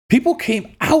 People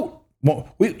came out.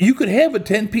 Well, you could have a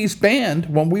 10-piece band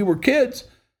when we were kids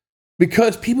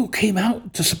because people came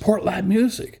out to support live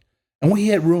music. And we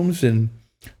had rooms in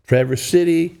Traverse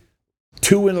City,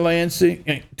 2 in Lansing,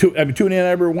 2 in Ann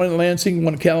Arbor, 1 in Lansing,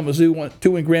 1 in Kalamazoo,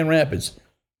 2 in Grand Rapids.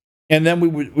 And then we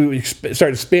would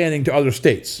start expanding to other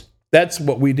states. That's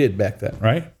what we did back then,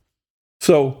 right?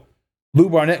 So Lou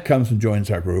Barnett comes and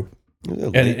joins our group.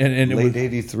 Late, and it late was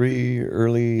 83,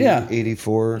 early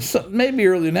 84. So maybe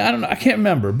early. I don't know. I can't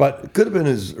remember, but It could have been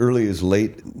as early as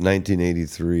late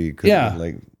 1983. Could have been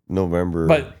like November.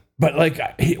 But like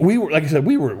we were, like I said,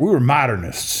 we were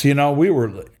modernists. You know, we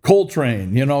were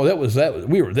Coltrane. You know, that was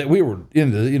we were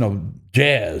into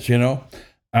jazz. You know,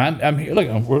 I'm here. Look,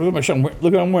 look at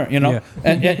what I'm wearing. You know,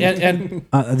 Yeah. and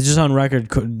Just on record,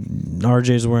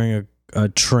 RJ's wearing a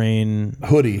train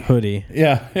hoodie.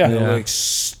 Yeah. It looks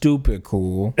stupid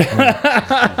cool.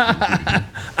 I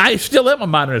still am a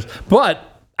modernist,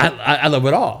 but I love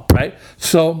it all, right?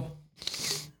 So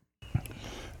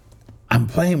I'm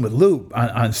playing with Lou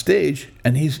on stage,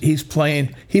 and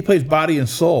he plays Body and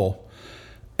Soul,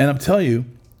 and I'm telling you,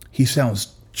 he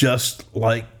sounds just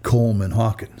like Coleman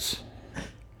Hawkins.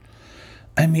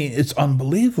 I mean, it's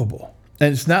unbelievable.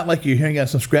 And it's not like you're hearing on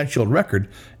some scratchy old record.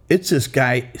 It's this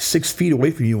guy 6 feet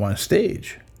away from you on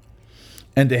stage.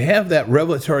 And to have that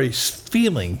revelatory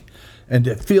feeling and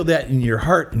to feel that in your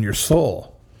heart and your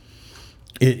soul,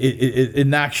 it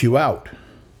knocks you out.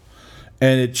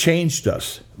 And it changed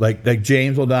us. Like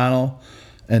James O'Donnell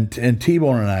and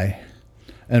T-Bone and I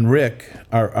and Rick,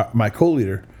 my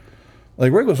co-leader.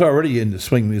 Like Rick was already into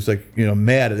swing music,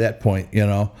 mad at that point,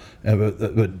 but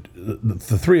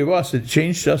the three of us, it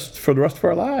changed us for the rest of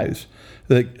our lives.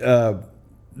 Like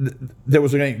there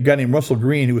was a guy named Russell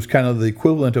Green who was kind of the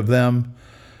equivalent of them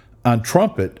on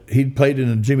trumpet. He'd played in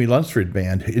a Jimmy Lunsford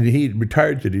band. He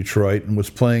retired to Detroit and was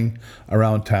playing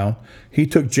around town. He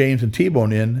took James and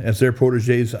T-Bone in as their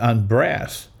proteges on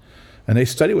brass, and they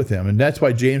studied with him. And that's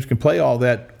why James can play all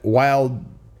that wild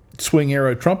swing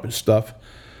era trumpet stuff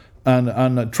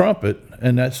on the trumpet,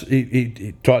 and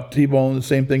he taught T-Bone the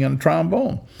same thing on the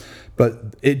trombone.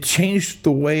 But it changed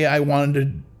the way I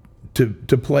wanted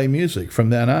to play music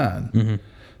from then on,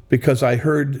 because I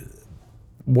heard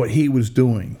what he was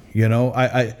doing.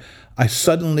 I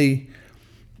suddenly,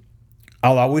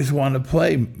 I'll always want to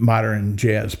play modern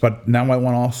jazz, but now I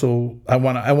want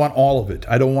all of it.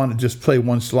 I don't want to just play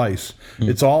one slice.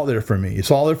 It's all there for me.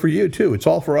 It's all there for you too. It's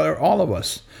all for all of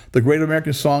us. The Great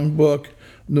American Songbook,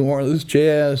 New Orleans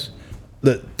jazz,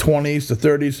 the 20s, the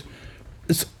 30s.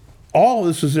 All of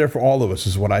this is there for all of us,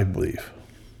 is what I believe.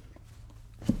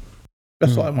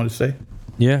 That's all I want to say.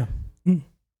 Yeah.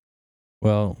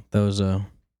 Well, that was a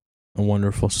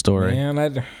wonderful story.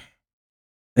 Man,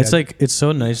 it's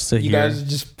so nice to hear. You guys are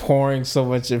just pouring so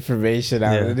much information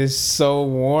out. Yeah. It is so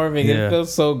warming. Yeah. It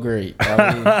feels so great.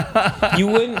 I mean, you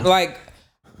wouldn't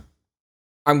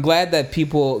I'm glad that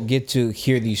people get to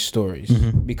hear these stories,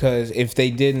 because if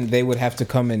they didn't, they would have to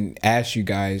come and ask you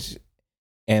guys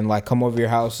and come over your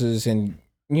houses and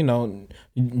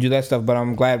do that stuff. But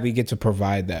I'm glad we get to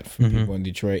provide that for people in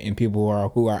Detroit and people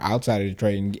who are outside of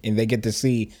Detroit, and they get to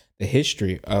see the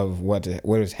history of what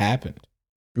has happened.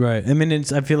 Right. I mean,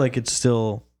 I feel like it's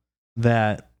still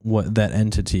that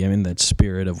entity. I mean, that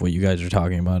spirit of what you guys are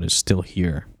talking about is still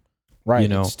here.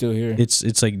 Right. It's still here.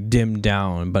 It's like dimmed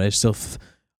down, but I still,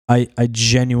 I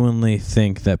genuinely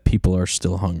think that people are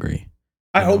still hungry.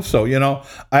 I hope so.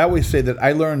 I always say that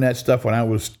I learned that stuff when I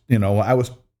was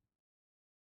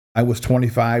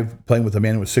 25 playing with a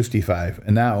man who was 65,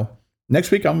 and now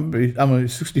next week I'm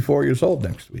 64 years old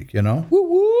next week. Woo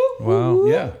woo. Wow.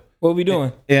 Yeah. What are we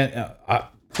doing? Well,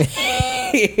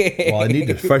 I need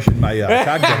to freshen my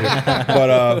cocktail, but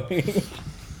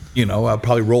I'll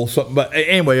probably roll something. But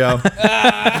anyway,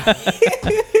 I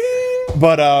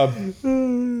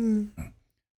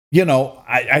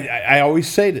always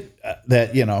say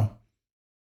that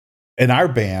in our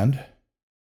band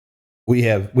we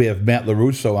have Matt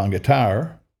LaRusso on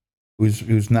guitar,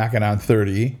 who's knocking on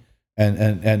 30,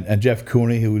 and Jeff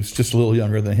Cooney, who's just a little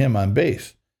younger than him, on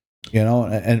bass.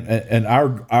 And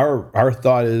our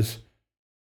thought is,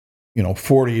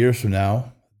 40 years from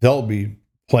now, they'll be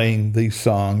playing these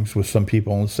songs with some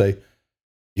people and say,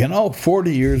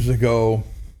 40 years ago,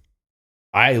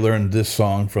 I learned this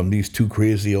song from these two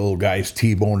crazy old guys,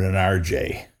 T-Bone and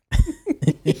RJ.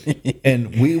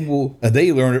 And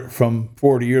they learned it from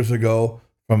 40 years ago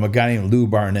from a guy named Lou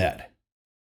Barnett.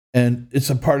 And it's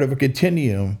a part of a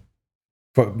continuum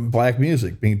for black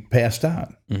music being passed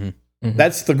on.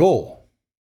 That's the goal.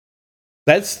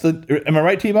 Am I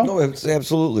right, T-Bone? No, it's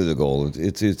absolutely the goal.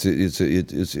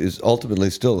 It's ultimately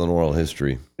still an oral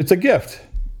history. It's a gift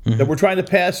that we're trying to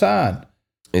pass on.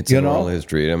 It's an oral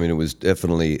history. I mean, it was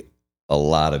definitely, a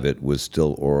lot of it was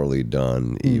still orally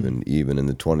done, even in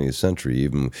the 20th century.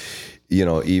 Even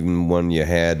when you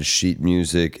had sheet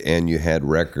music and you had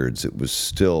records, it was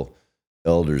still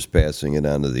elders passing it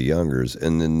on to the youngers.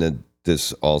 And then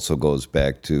this also goes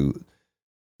back to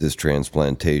this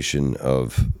transplantation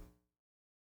of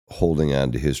holding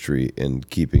on to history and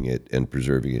keeping it and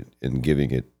preserving it and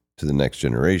giving it to the next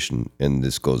generation. And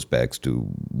this goes back to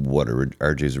what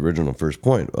RJ's original first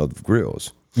point of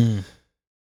griots,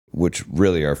 which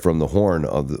really are from the Horn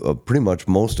of pretty much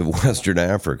most of Western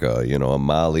Africa,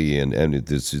 Mali, and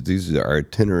these are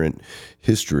itinerant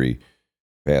history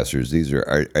passers. These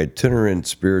are itinerant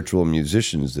spiritual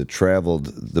musicians that traveled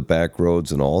the back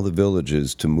roads and all the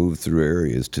villages to move through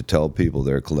areas to tell people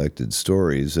their collected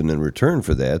stories, and in return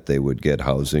for that, they would get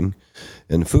housing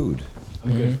and food.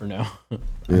 I'm good for now.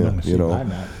 Yeah,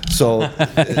 so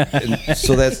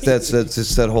that's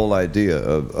just that whole idea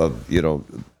of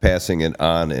passing it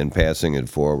on and passing it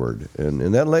forward, and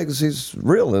that legacy's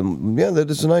real, and that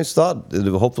is a nice thought.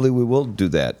 Hopefully, we will do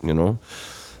that.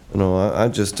 I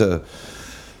just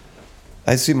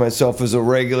I see myself as a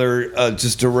regular,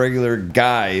 just a regular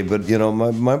guy, but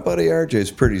my buddy RJ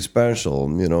is pretty special.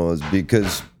 Is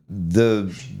because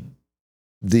the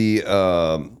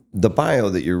bio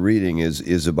that you're reading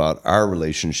is about our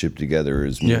relationship together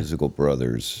as musical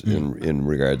brothers in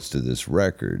regards to this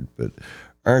record. But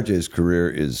RJ's career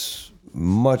is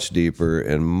much deeper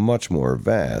and much more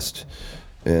vast,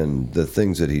 and the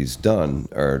things that he's done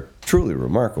are truly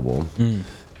remarkable.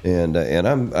 And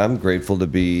I'm grateful to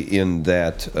be in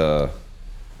that.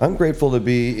 I'm grateful to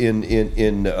be in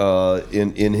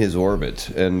his orbit,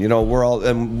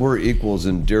 and we're equals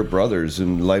and dear brothers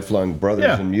and lifelong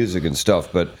brothers in music and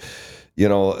stuff. But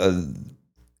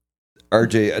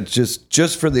RJ,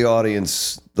 just for the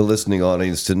audience, the listening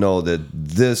audience, to know that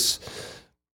this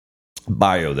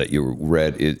bio that you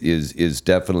read is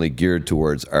definitely geared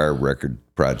towards our record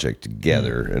project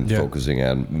together and focusing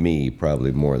on me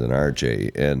probably more than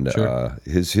RJ, and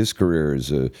his career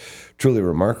is truly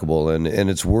remarkable, and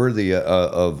it's worthy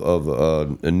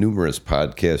of numerous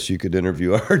podcasts. You could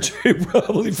interview RJ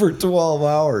probably for 12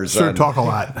 hours. Talk a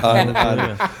lot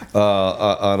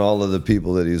on all of the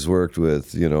people that he's worked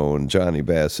with, and Johnny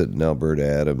Bassett and Alberta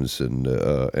Adams and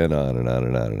on and on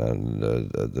and on and on,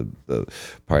 the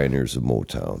pioneers of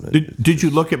Motown. Did you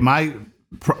look at my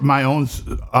own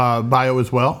bio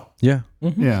as well? Yeah.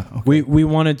 Yeah. Okay. We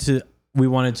wanted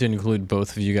to include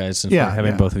both of you guys since we're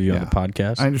having both of you on the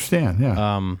podcast. I understand.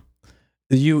 Yeah.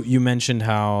 You mentioned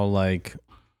how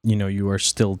you are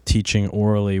still teaching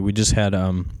orally. We just had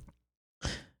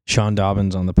Sean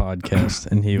Dobbins on the podcast,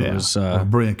 and he was a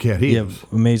brilliant kid. He is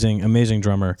amazing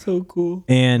drummer. So cool.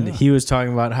 And he was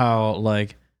talking about how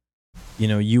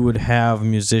you would have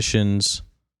musicians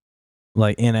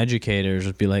and educators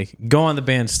would be like, go on the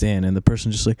bandstand, and the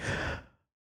person just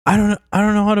I don't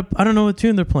know what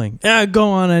tune they're playing. Yeah, go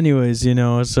on anyways,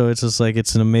 So it's just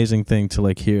it's an amazing thing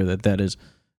to hear that is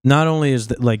not only is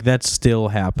that that's still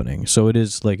happening. So it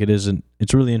is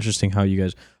it's really interesting how you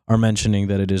guys are mentioning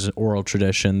that it is an oral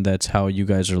tradition. That's how you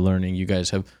guys are learning. You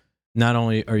guys have, not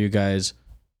only are you guys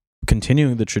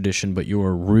continuing the tradition, but you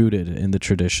are rooted in the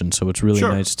tradition. So it's really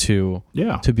nice to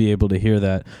be able to hear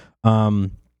that.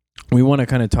 We want to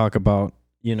kind of talk about,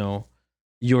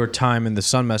 your time in the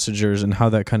Sun Messengers and how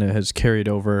that kind of has carried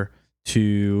over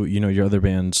to, your other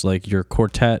bands, like your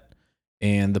quartet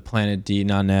and the Planet D,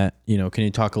 Nanette. Can you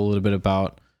talk a little bit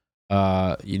about,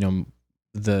 the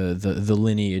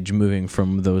lineage moving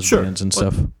from those bands and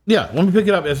stuff? Yeah, let me pick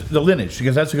it up as the lineage,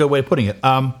 because that's a good way of putting it.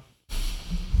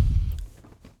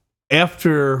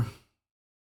 After,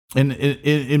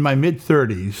 in my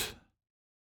mid-30s,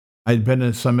 I'd been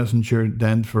in Sun Messenger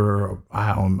then for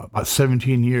about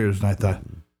 17 years, and I thought,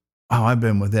 wow, I've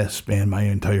been with this band my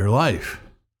entire life.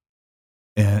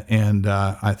 And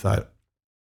I thought,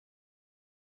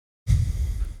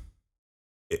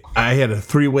 I had a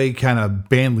three-way kind of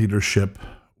band leadership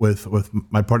with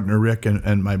my partner Rick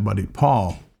and my buddy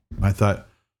Paul. I thought,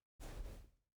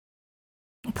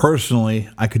 personally,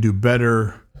 I could do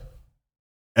better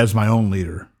as my own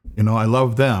leader. I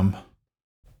love them.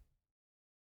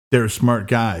 They're smart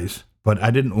guys, but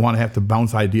I didn't want to have to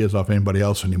bounce ideas off anybody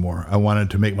else anymore. I wanted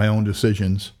to make my own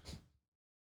decisions.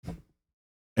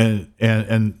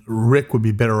 And Rick would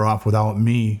be better off without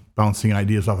me bouncing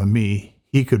ideas off of me.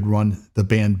 He could run the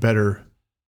band better.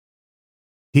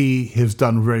 He has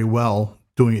done very well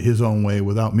doing it his own way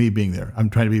without me being there. I'm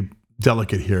trying to be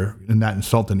delicate here and not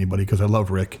insult anybody because I love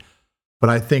Rick. But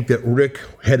I think that Rick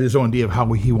had his own idea of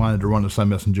how he wanted to run the Sun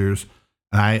Messengers.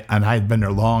 And I had been there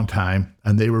a long time,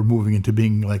 and they were moving into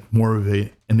being more of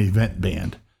an event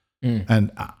band.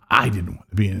 And I didn't want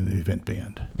to be in an event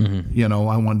band. Mm-hmm.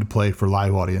 I wanted to play for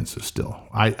live audiences still.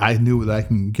 I knew that I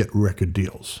can get record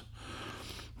deals.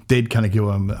 They'd kind of give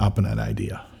up on that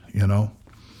idea,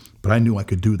 But I knew I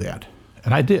could do that.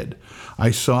 And I did.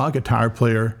 I saw a guitar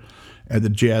player at the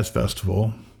Jazz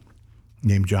Festival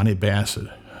named Johnny Bassett.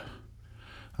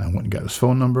 I went and got his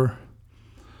phone number.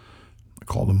 I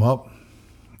called him up.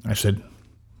 I said,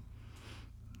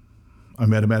 I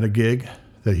met him at a gig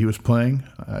that he was playing.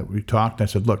 We talked. I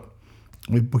said, look,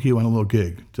 let me book you on a little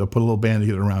gig. I'll put a little band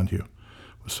together around you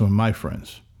with some of my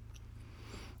friends.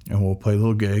 And we'll play a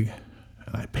little gig.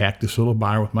 And I packed this little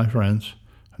bar with my friends.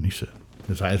 And he said,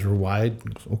 his eyes were wide. He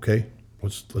goes, okay,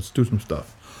 let's do some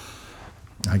stuff.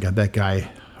 I got that guy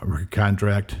a record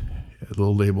contract at a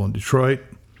little label in Detroit,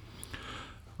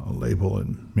 a label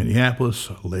in Minneapolis,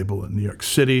 a label in New York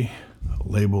City, a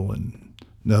label in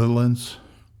Netherlands.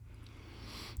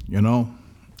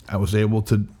 I was able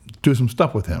to do some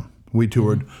stuff with him. We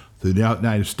toured through the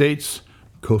United States,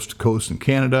 coast to coast in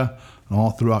Canada, and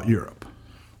all throughout Europe.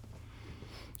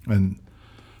 And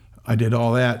I did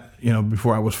all that,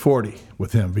 before I was 40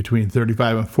 with him. Between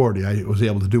 35 and 40, I was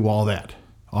able to do all that,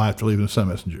 all after leaving the Sun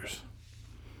Messengers.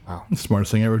 Wow. The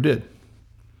smartest thing I ever did.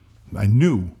 I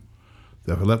knew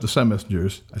that if I left the Sun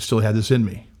Messengers, I still had this in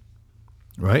me,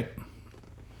 right?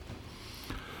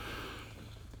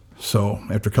 So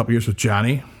after a couple years with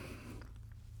Johnny,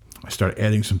 I started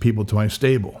adding some people to my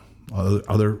stable,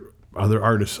 other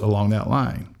artists along that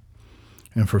line.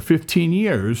 And for 15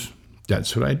 years,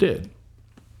 that's what I did.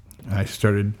 I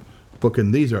started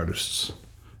booking these artists,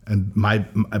 and I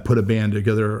put a band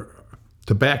together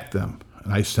to back them.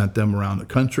 And I sent them around the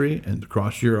country and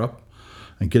across Europe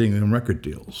and getting them record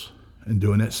deals and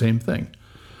doing that same thing.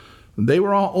 They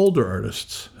were all older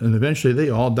artists, and eventually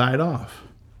they all died off.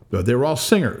 But they were all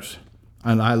singers,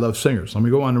 and I love singers. Let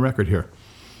me go on the record here.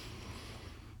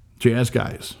 Jazz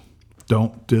guys,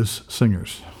 don't diss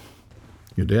singers.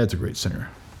 Your dad's a great singer,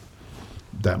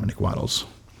 Dominic Waddles.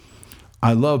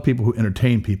 I love people who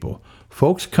entertain people.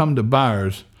 Folks come to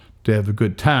bars to have a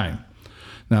good time.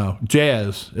 Now,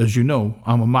 jazz, as you know,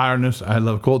 I'm a modernist. I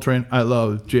love Coltrane. I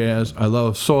love jazz. I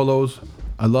love solos.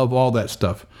 I love all that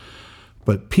stuff.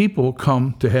 But people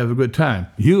come to have a good time.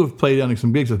 You have played on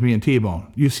some gigs with me and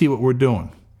T-Bone. You see what we're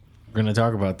doing. We're going to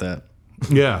talk about that.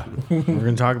 Yeah. We're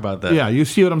going to talk about that. Yeah, you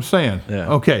see what I'm saying?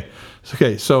 Yeah. Okay,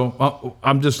 so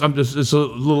I'm just, it's a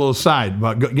little aside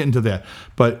about getting to that.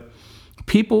 But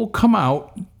people come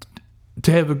out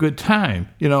to have a good time.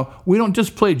 We don't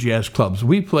just play jazz clubs.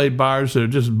 We play bars that are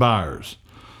just bars.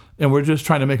 And we're just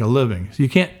trying to make a living. So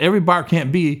every bar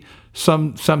can't be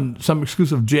some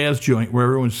exclusive jazz joint where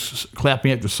everyone's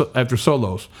clapping after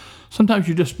solos. Sometimes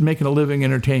you're just making a living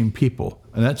entertaining people.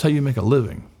 And that's how you make a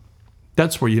living.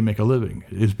 That's where you make a living,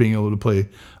 is being able to play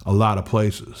a lot of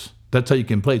places. That's how you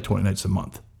can play 20 nights a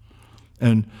month.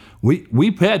 And we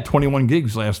had 21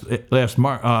 gigs last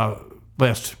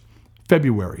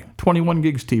February. 21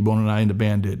 gigs T-Bone and I and the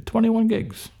band did. 21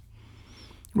 gigs.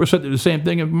 We're set to do the same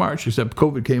thing in March, except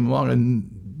COVID came along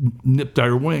and nipped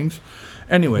our wings.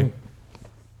 Anyway,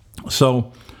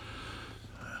 so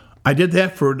I did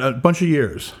that for a bunch of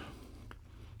years.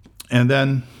 And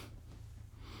then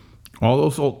all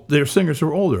those their singers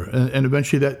were older, and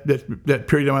eventually that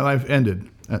period of my life ended.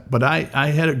 But I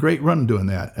had a great run doing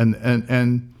that,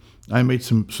 and I made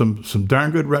some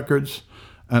darn good records,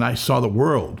 and I saw the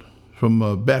world from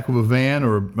the back of a van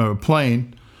or a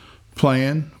plane,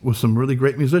 playing with some really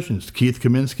great musicians. Keith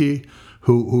Kaminsky,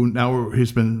 who now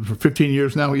he's been for 15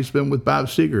 years now. He's been with Bob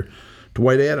Seger.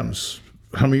 Dwight Adams.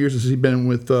 How many years has he been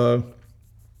with?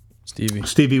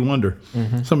 Stevie Wonder.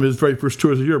 Mm-hmm. Some of his very first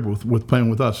tours of Europe with playing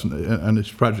with us and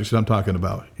his projects that I'm talking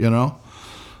about.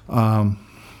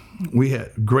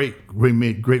 We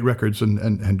made great records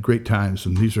and great times,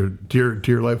 and these are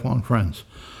dear lifelong friends.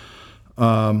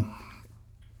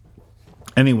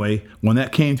 Anyway, when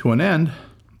that came to an end,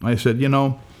 I said,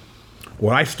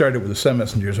 what I started with the Sun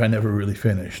Messengers, I never really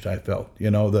finished. I felt,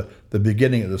 the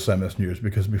beginning of the Sun Messengers,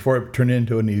 because before it turned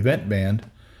into an event band,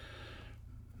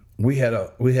 we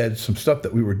had some stuff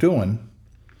that we were doing,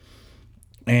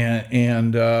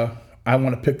 and I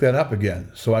want to pick that up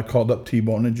again. So I called up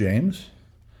T-Bone and James,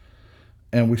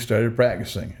 and we started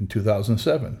practicing in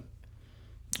 2007,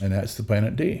 and that's the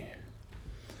Planet D.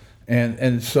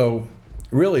 And so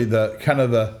really the kind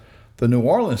of the New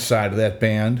Orleans side of that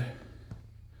band,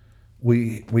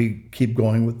 we keep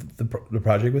going with the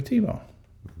project with T-Bone.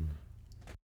 Mm-hmm.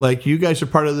 Like, you guys are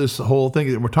part of this whole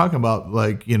thing that we're talking about,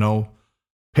 like,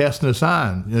 passing this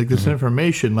on, like this mm-hmm.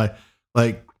 information, like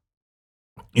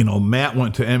Matt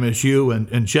went to MSU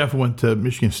and Jeff went to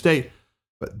Michigan State,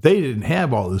 but they didn't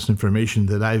have all this information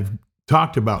that I've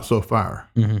talked about so far.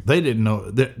 Mm-hmm. They didn't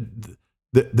know that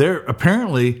they're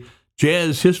apparently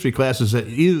jazz history classes at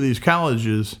either of these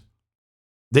colleges.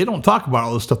 They don't talk about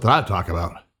all the stuff that I talk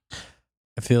about.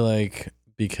 I feel like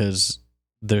because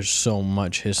there's so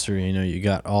much history, you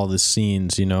got all the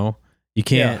scenes, you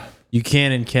can't. Yeah. You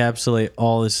can't encapsulate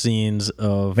all the scenes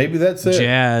of maybe that's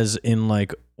jazz in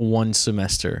like one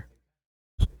semester.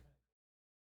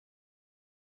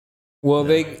 Well,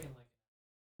 they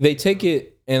take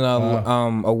it in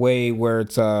a way where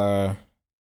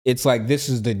it's like this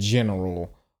is the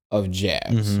general of jazz,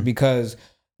 mm-hmm. because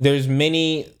there's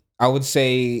many. I would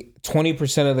say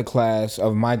 20% of the class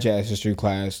of my jazz history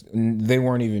class, they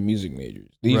weren't even music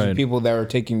majors. These are people that were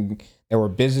taking. There were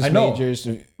business majors.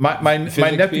 My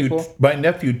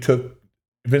nephew took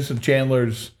Vincent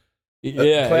Chandler's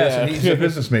class, and he's a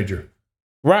business major.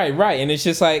 Right, and it's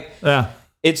just like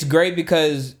it's great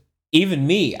because even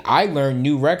me, I learned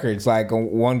new records. Like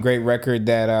one great record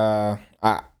that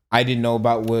I didn't know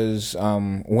about was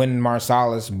Wynton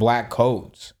Marsalis' Black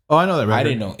Codes. Oh, I know that record. I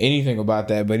didn't know anything about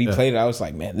that, but he played it. I was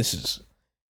like, man, this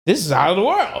is out of the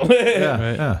world. Yeah,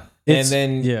 Right. yeah. And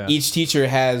then each teacher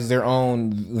has their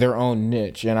own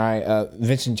niche. And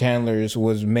Vincent Chandler's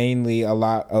was mainly a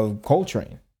lot of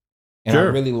Coltrane. And I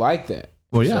Sure. really like that.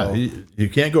 Well, yeah, So- you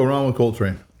can't go wrong with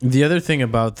Coltrane. The other thing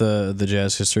about the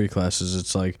jazz history classes,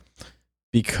 it's like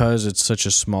because it's such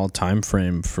a small time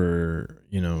frame for,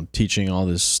 teaching all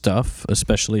this stuff,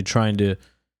 especially trying to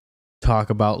talk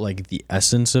about like the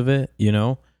essence of it,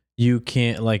 you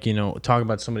can't like, talk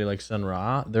about somebody like Sun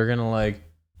Ra. They're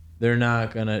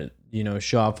not gonna,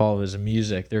 show off all of his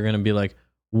music. They're gonna be like,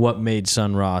 what made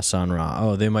Sun Ra Sun Ra?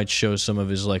 Oh, they might show some of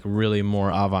his like really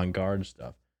more avant-garde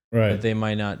stuff. Right. But they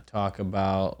might not talk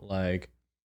about like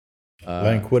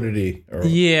Languidity.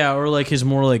 or like his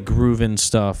more like grooving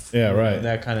stuff. Yeah, right.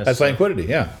 That kind of That's stuff. Languidity,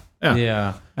 yeah. Yeah.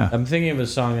 Yeah. Yeah. I'm thinking of a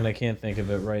song and I can't think of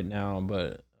it right now,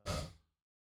 but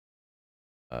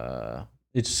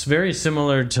it's very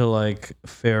similar to like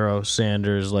Pharoah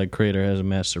Sanders, like Creator Has a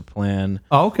Master Plan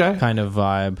Oh, okay. kind of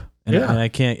vibe. And, Yeah. and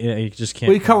I just can't.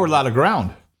 Well, he covered a lot of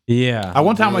ground. Yeah.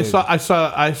 One time I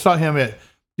saw him at.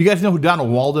 You guys know who Donald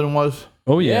Walden was?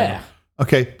 Oh yeah.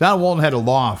 Okay, Donald Walden had a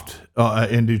loft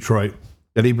in Detroit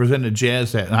that he presented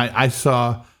jazz at, and I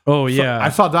saw. Oh yeah. I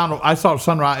saw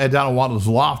Sun Ra at Donald Walden's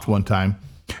loft one time,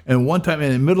 and one time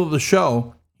in the middle of the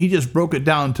show, he just broke it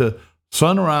down to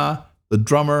Sun Ra, the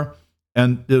drummer,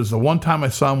 and there's the one time I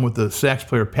saw him with the sax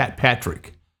player Pat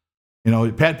Patrick.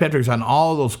 Pat Patrick's on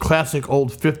all those classic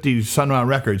old 50s Sun Ra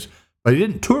records, but he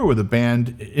didn't tour with the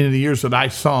band in the years that I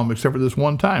saw him, except for this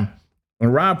one time.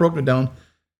 And Ra broke it down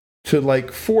to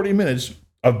like 40 minutes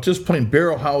of just playing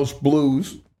barrel house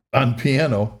blues on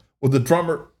piano with the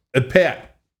drummer at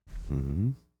Pat.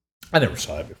 Mm-hmm. I never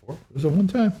saw it before. It was a one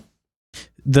time.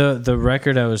 The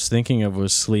record I was thinking of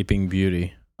was Sleeping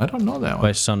Beauty I don't know that by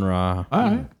one. Sun Ra. All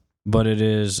right. But it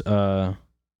is Yeah,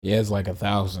 it's like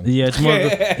 1,000. yeah,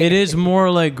 it is more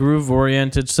like groove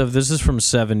oriented stuff. This is from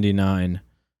 79.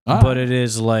 Ah. But it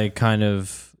is like kind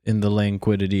of in the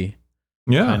Languidity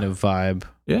Yeah. kind of vibe.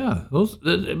 Yeah.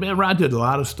 Man, Rod did a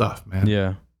lot of stuff, man.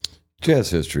 Yeah.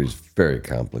 Jazz history is very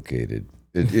complicated.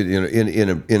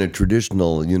 In a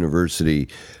traditional university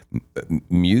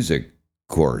music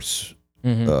course,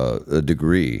 a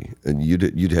degree, and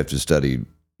you'd have to study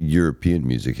European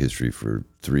music history for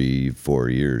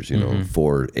 3-4 years.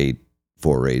 4, 8,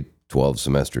 12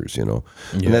 semesters. And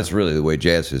that's really the way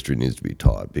jazz history needs to be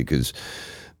taught, because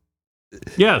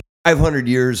Yeah. 500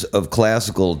 years of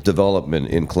classical development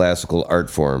in classical art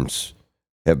forms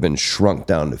have been shrunk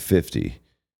down to 50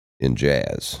 in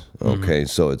jazz. Okay,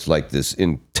 so it's like this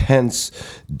intense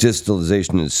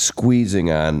distillation is squeezing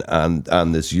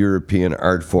on this European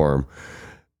art form,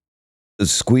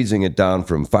 squeezing it down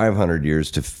from 500 years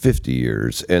to 50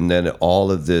 years, and then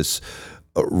all of this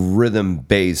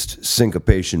rhythm-based,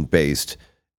 syncopation-based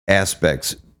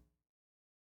aspects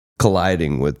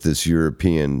colliding with this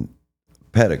European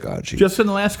pedagogy. Just in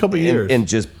the last couple of years. And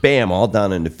just bam, all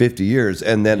down into 50 years.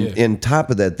 And then in top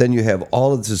of that, then you have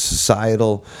all of the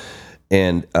societal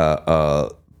and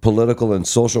political and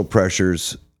social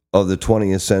pressures of the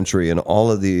 20th century and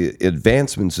all of the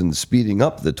advancements in the speeding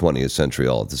up of the 20th century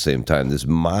all at the same time. This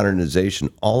modernization,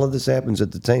 all of this happens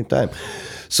at the same time.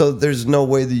 So there's no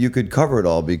way that you could cover it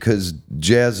all, because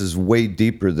jazz is way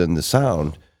deeper than the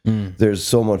sound. There's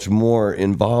so much more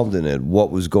involved in it.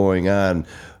 What was going on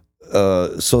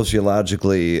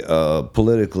sociologically,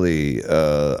 politically,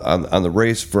 on the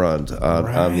race front,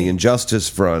 on the injustice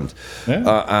front,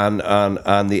 on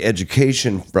the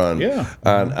education front,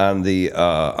 on the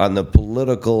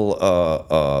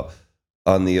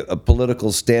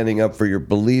political standing up for your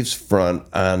beliefs front,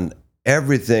 on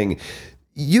everything.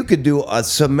 You could do a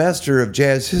semester of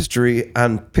jazz history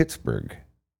on Pittsburgh.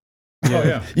 Oh,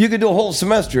 yeah. You could do a whole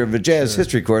semester of a jazz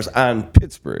history course on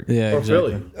Pittsburgh. Yeah, Or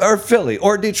exactly. Philly. Or Philly,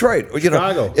 or Detroit, or,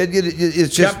 Chicago.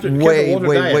 It's just Captain way, Walter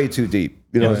way, Diet. way too deep.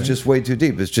 It's just way too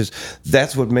deep. It's just,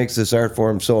 that's what makes this art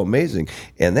form so amazing,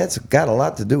 and that's got a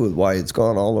lot to do with why it's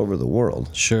gone all over the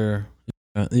world. Sure.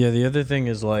 Yeah. The other thing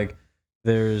is like,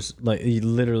 there's like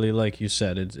literally like you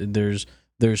said, there's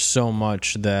so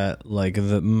much that like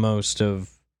the most of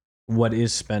what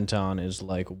is spent on is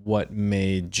like what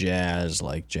made jazz,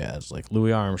 like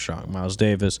Louis Armstrong, Miles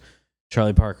Davis,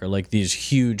 Charlie Parker, like these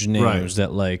huge names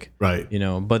that like, Right.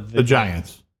 but The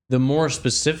Giants. the more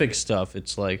specific stuff,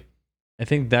 it's like, I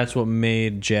think that's what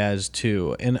made jazz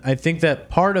too. And I think that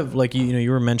part of like, you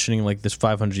were mentioning like this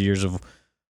 500 years of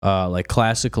like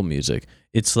classical music.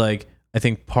 It's like, I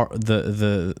think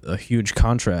a huge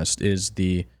contrast is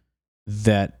the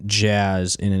that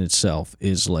jazz in itself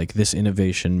is like this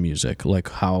innovation music. Like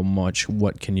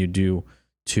what can you do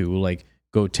to like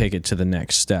go take it to the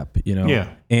next step, you know? Yeah.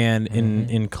 And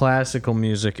in classical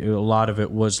music, a lot of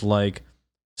it was like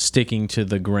sticking to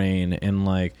the grain and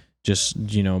like just,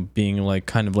 you know, being like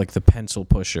kind of like the pencil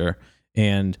pusher.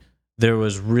 And there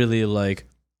was really like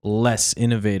less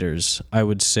innovators, I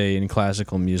would say, in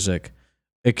classical music,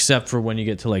 except for when you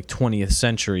get to like 20th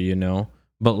century, you know?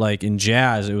 But like in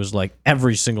jazz, it was like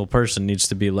every single person needs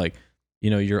to be like,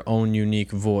 you know, your own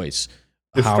unique voice.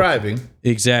 It's striving.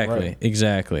 Exactly.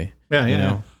 Exactly. Yeah, you yeah.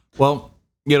 know? Well,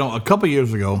 you know, a couple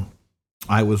years ago,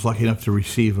 I was lucky enough to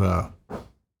receive a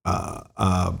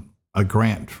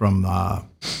grant from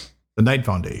the Knight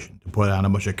Foundation to put on a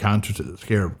bunch of concerts at the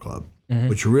Scarab Club,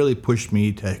 which really pushed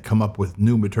me to come up with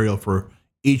new material for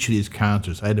each of these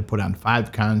concerts. I had to put on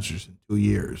 5 concerts in 2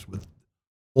 years with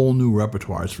whole new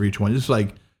repertoires for each one. Just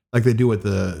like they do at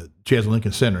the Jazz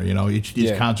Lincoln Center, you know, each of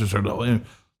these concerts are. It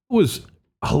was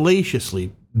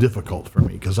hellaciously difficult for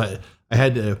me because I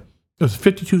had to. It was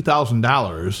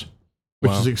 $52,000,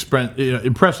 which is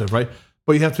impressive, right?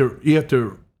 But you have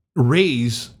to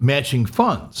raise matching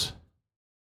funds.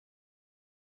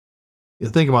 You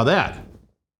think about that.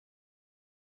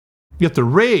 You have to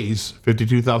raise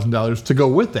 $52,000 to go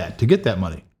with that, to get that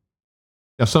money.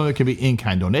 Now, some of it can be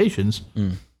in-kind donations,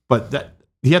 but that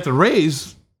you have to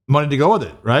raise money to go with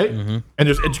it, right? Mm-hmm. And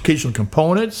there's educational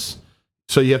components,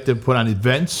 so you have to put on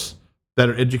events that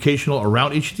are educational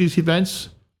around each of these events.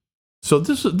 So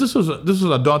this is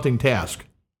a daunting task,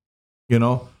 you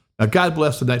know. Now, God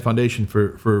bless the Knight Foundation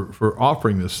for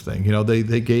offering this thing. You know,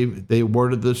 they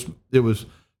awarded this. It was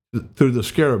through the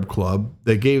Scarab Club.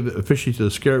 They gave it officially to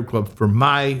the Scarab Club for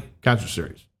my concert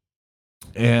series,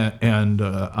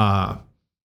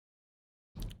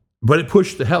 but it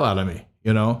pushed the hell out of me,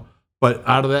 you know. But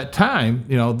out of that time,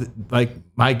 you know, like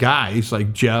my guys,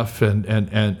 like Jeff and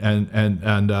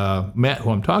Matt, who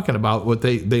I'm talking about, what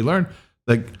they learned,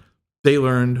 like they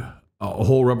learned a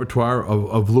whole repertoire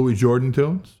of Louis Jordan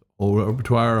tunes, a whole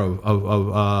repertoire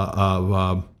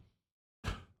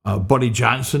of Buddy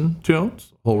Johnson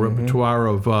tunes, a whole repertoire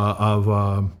of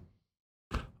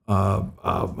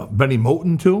Benny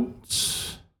Moten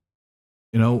tunes.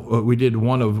 You know, we did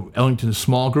one of Ellington's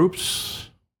small groups.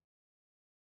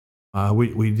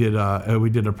 We did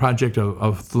a project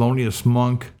of Thelonious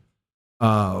Monk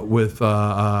with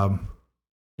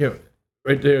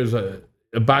right there's a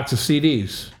box of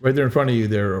CDs right there in front of you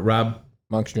there, Rob.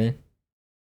 Monk's Dream.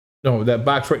 No, that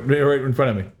box right in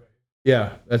front of me.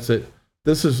 Yeah, that's it.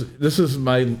 This is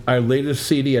our latest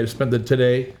CD. I spent it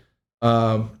today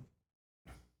filling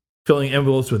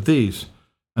envelopes with these,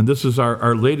 and this is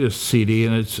our latest CD,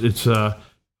 and it's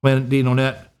Planet Dino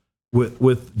Net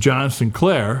with John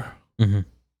Sinclair. Mm-hmm.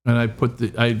 And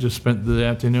I just spent the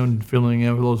afternoon filling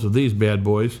envelopes of these bad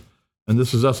boys, and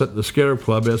this is us at the Scarab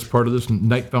Club as part of this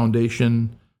Knight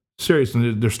Foundation series.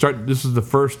 And this is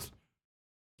the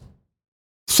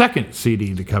second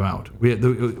CD to come out.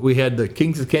 We had the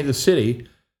Kings of Kansas City,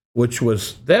 which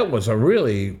was a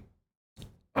really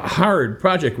hard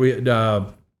project. We had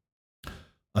a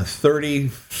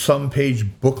 30-some page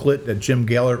booklet that Jim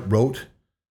Gallert wrote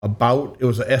about. It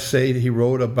was an essay that he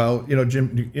wrote about,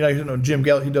 Jim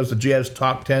Gallert. He does the Jazz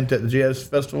Talk Tent at the Jazz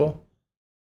Festival.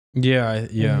 Yeah.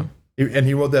 And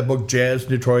he wrote that book, Jazz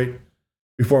Detroit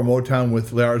Before Motown,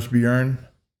 with Lars Bjorn.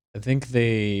 I think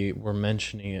they were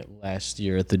mentioning it last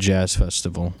year at the Jazz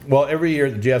Festival. Well, every year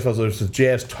at the Jazz Festival, there's the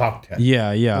Jazz Talk Tent. Yeah.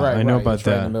 Right, I know about it's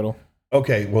that. Right in the middle.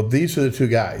 Okay, well, these are the two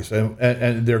guys,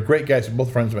 and they're great guys. They're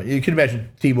both friends of mine. You can imagine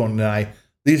T-Bone and I.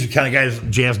 These are the kind of guys,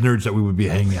 jazz nerds, that we would be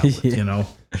hanging out with, you know.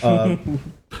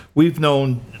 We've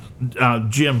known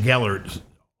Jim Gallert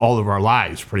all of our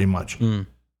lives, pretty much.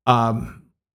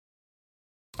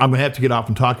 I'm going to have to get off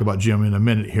and talk about Jim in a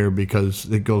minute here because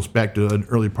it goes back to an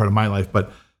early part of my life.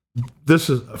 But this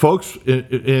is, folks,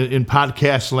 in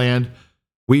podcast land,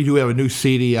 we do have a new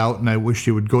CD out, and I wish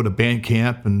you would go to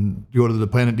Bandcamp and go to the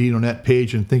Planet Dino Net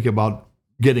page and think about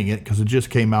getting it because it just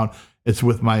came out. It's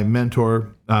with my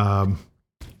mentor,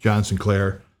 John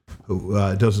Sinclair,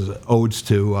 who does his odes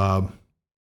to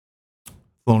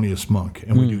Thelonious Monk.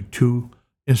 And we do 2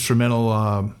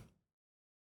 instrumental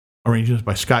arrangements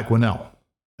by Scott Gwinnell.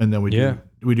 And then we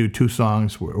do 2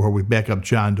 songs where we back up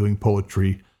John doing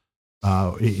poetry.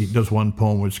 He does one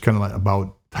poem which is kind of like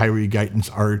about Tyree Guyton's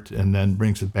art and then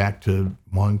brings it back to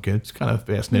Monk. It's kind of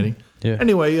fascinating. Yeah.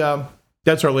 Anyway,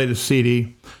 that's our latest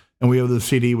CD. And we have the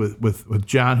CD with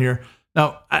John here.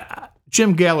 Now,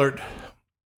 Jim Gallert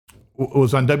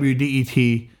was on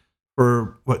WDET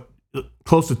for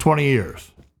close to 20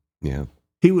 years. Yeah.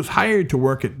 He was hired to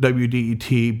work at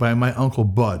WDET by my Uncle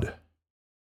Bud.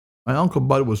 My Uncle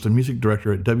Bud was the music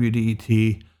director at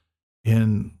WDET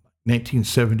in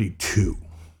 1972.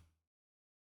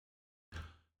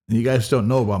 And you guys don't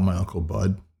know about my Uncle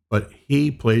Bud, but he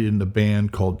played in the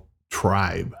band called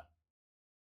Tribe.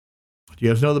 Do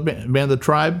you guys know the band The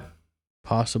Tribe?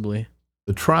 Possibly.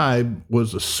 The Tribe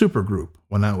was a super group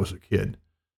when I was a kid.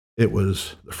 It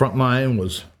was, the front line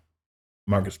was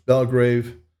Marcus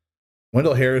Belgrave,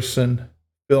 Wendell Harrison,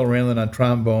 Bill Randland on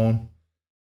trombone,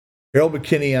 Harold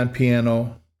McKinney on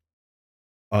piano,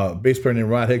 bass player named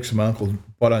Rod Hicks, and my Uncle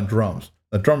Bud on drums.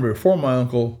 The drummer before my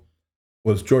uncle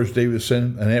was George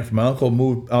Davison, and after my uncle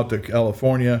moved out to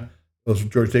California, it was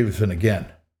George Davison again.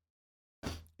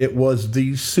 It was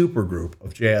the super group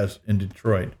of jazz in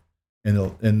Detroit in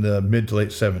the mid to late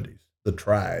 70s, The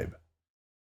Tribe.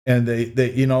 And they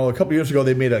a couple years ago,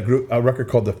 they made a record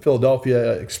called the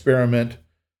Philadelphia Experiment,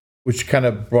 which kind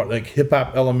of brought like hip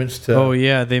hop elements to. Oh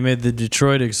yeah, they made the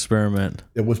Detroit Experiment.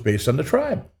 It was based on The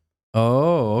Tribe.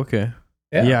 Oh, okay.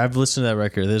 Yeah, I've listened to that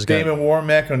record. There's Damon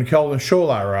Warmack and Kelvin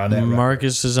Scholar are on that record.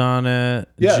 Marcus is on it.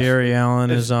 Yes. Jerry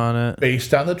Allen is on it.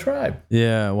 Based on The Tribe.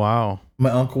 Yeah, wow. My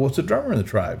uncle was the drummer in The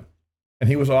Tribe. And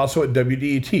he was also at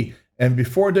WDET. And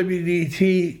before my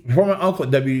uncle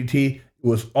at WDET, it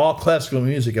was all classical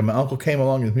music. And my uncle came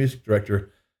along as music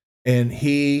director. And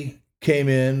he came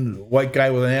in, white guy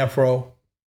with an afro.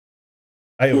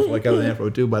 I was a white guy with an afro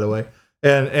too, by the way.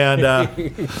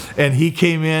 And he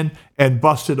came in and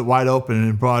busted it wide open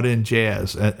and brought in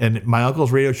jazz. And my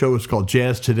uncle's radio show was called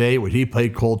Jazz Today, where he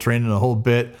played Coltrane and a whole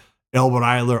bit, Elbert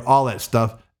Eiler, all that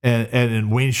stuff,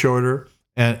 and Wayne Shorter.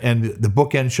 And the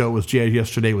bookend show was Jazz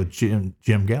Yesterday with Jim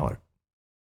Gallard.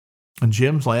 And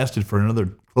Jim's lasted for another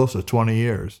close to 20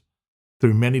 years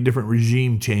through many different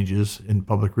regime changes in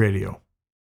public radio.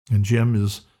 And Jim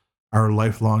is our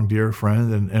lifelong dear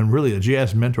friend and really a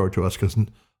jazz mentor to us, because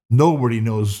nobody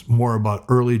knows more about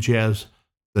early jazz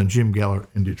than Jim Gallard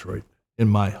in Detroit, in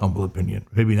my humble opinion.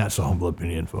 Maybe not so humble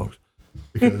opinion, folks,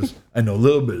 because I know a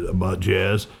little bit about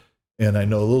jazz, and I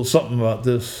know a little something about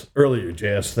this earlier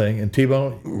jazz thing. And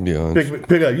T-Bone,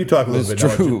 pick up. You talk a little bit.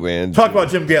 It's true, man. Talk about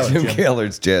Jim Gallard. Jim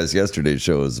Gallard's Jazz Yesterday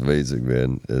show is amazing,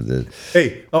 man.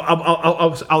 Hey,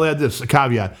 I'll add this, a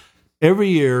caveat. Every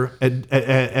year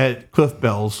at Cliff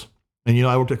Bell's, and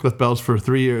I worked at Cliff Bell's for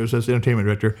 3 years as the entertainment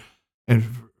director, and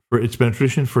it's been a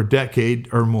tradition for a decade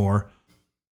or more.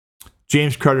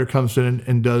 James Carter comes in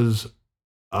and does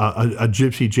a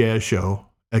gypsy jazz show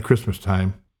at Christmas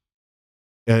time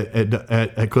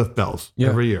at Cliff Bell's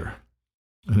every year.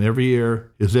 And every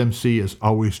year, his MC is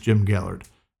always Jim Gallard.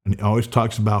 And he always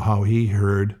talks about how he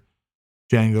heard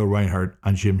Django Reinhardt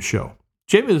on Jim's show.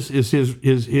 Jim is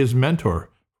his mentor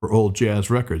for old jazz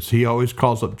records. He always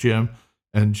calls up Jim,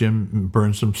 and Jim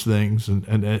burns some things,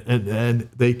 and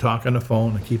they talk on the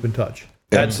phone and keep in touch.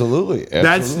 Absolutely.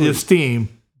 That's the esteem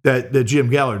that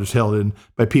Jim Gallard is held in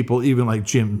by people even like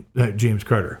James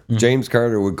Carter. Mm-hmm. James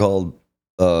Carter would call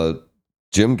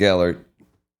Jim Gallard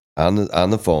on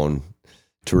the phone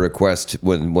to request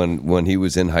when he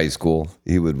was in high school.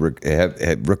 He would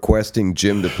have requesting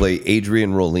Jim to play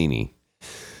Adrian Rollini,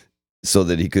 so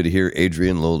that he could hear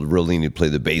Adrian Rollini play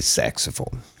the bass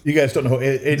saxophone. You guys don't know.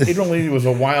 Adrian Rollini was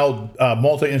a wild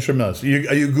multi-instrumentalist. Are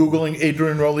you Googling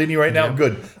Adrian Rollini right now? Yeah.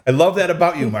 Good. I love that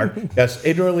about you, Mark. Yes,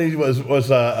 Adrian Rollini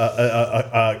was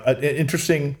an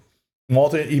interesting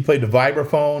he played the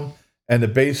vibraphone and the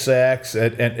bass sax,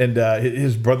 and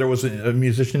his brother was a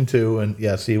musician too. And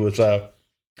yes, he was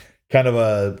kind of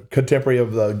a contemporary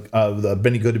of the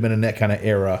Benny Goodman and that kind of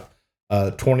era,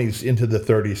 20s into the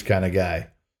 30s kind of guy.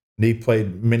 And he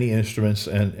played many instruments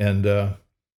and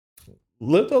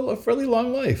lived a fairly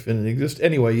long life and exist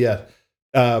anyway. Yeah.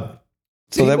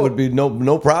 So that would be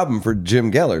no problem for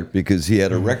Jim Gallard, because he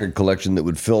had a record collection that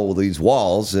would fill these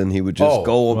walls, and he would just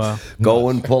go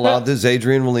and pull out his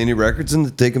Adrian Rollini records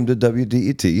and take them to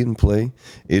WDET and play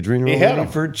Adrian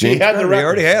Rollini for James Carter. He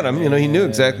already had them. He knew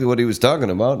exactly what he was talking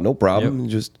about. No problem. Yep.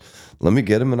 Just let me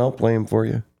get him and I'll play him for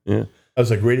you. Yeah. That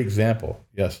was a great example.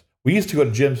 Yes. We used to go to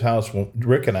Jim's house when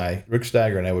Rick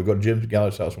Stagger and I would go to Jim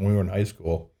Gallard's house when we were in high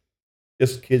school.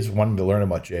 Just kids wanting to learn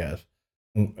about jazz.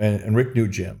 And Rick knew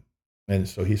Jim. And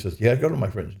so he says, yeah, go to my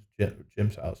friend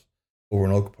Jim's house over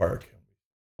in Oak Park.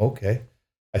 Okay.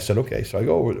 I said, okay. So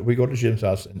we go to Jim's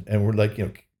house, and we're like,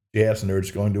 jazz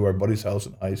nerds going to our buddy's house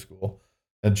in high school.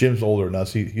 And Jim's older than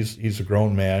us. He's a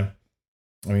grown man.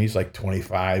 I mean, he's like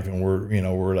 25, and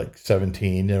we're like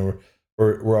 17, and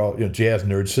we're all jazz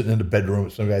nerds sitting in the bedroom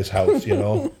at some guy's house,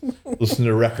 listening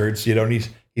to records, and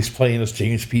he's playing this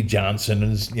James P. Johnson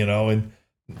and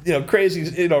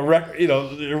crazy,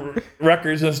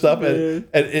 records and stuff. And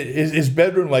his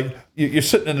bedroom, like you're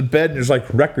sitting in the bed and there's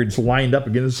like records lined up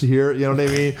against here. You know what I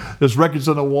mean? There's records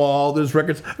on the wall. There's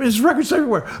records. There's records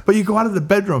everywhere. But you go out of the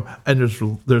bedroom and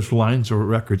there's lines of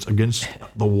records against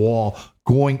the wall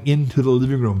going into the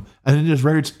living room. And then there's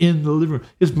records in the living room.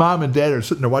 His mom and dad are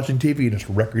sitting there watching TV and there's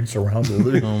records around the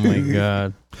living room. Oh my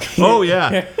God. Oh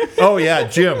yeah,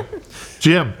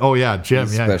 Jim. Oh yeah, Jim.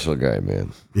 He's a special guy,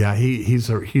 man. Yeah, he's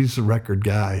a record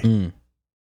guy.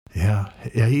 Yeah.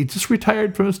 He just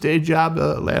retired from his day job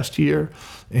last year,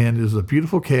 and is a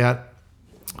beautiful cat.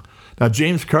 Now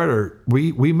James Carter,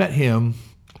 we met him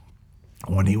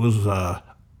when he was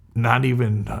not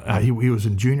even he was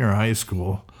in junior high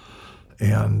school,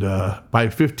 and by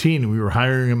 15 we were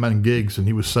hiring him on gigs, and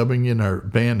he was subbing in our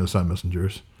band, the Sun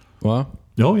Messengers. Wow.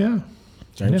 Oh yeah.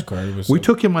 James Carter was. We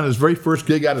took him on his very first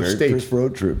gig out of state. First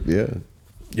road trip, yeah.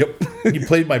 Yep, he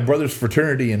played my brother's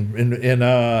fraternity in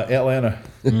Atlanta.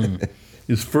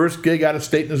 His first gig out of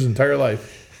state in his entire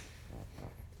life.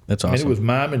 That's awesome. And it was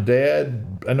mom and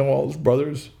dad. I know all his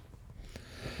brothers.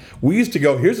 We used to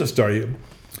go. Here's a story,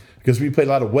 because we played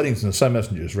a lot of weddings in the Sun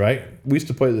Messengers, right? We used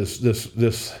to play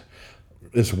this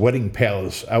wedding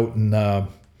palace out in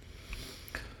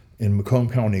Macomb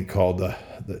County called the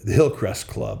Hillcrest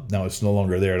Club. Now it's no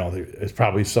longer there. I don't think it's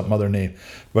probably some other name.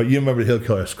 But you remember the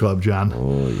Hillcrest Club, John?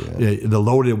 Oh yeah. The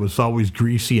loaded was always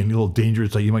greasy and a little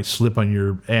dangerous. Like you might slip on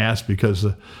your ass because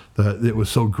it was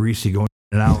so greasy going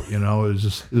in and out. It was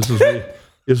just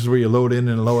this is where you load in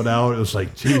and load out. It was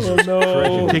like, Jesus Christ,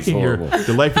 you're taking your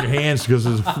life in your hands because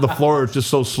the floor is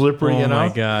just so slippery. Oh my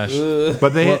gosh!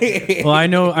 But they Well, I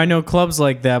know clubs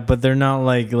like that, but they're not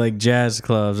like jazz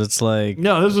clubs. It's like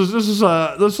no, this is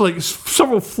like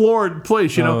several floored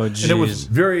place, Oh, and it was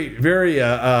very very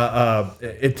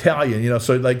Italian,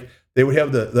 So like they would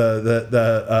have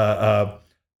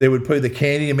they would play the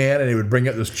Candyman, and they would bring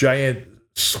up this giant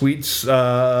sweets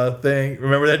thing.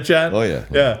 Remember that, John? Oh yeah.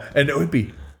 Yeah, and it would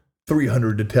be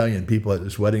 300 Italian people at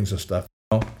his weddings and stuff.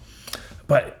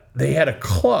 But they had a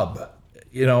club,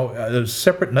 a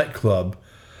separate nightclub.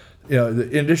 In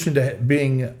addition to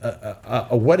being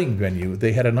a wedding venue,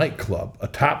 they had a nightclub, a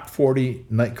top 40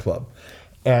 nightclub,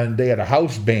 and they had a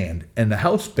house band. And the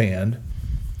house band,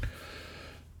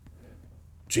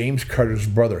 James Carter's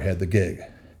brother had the gig,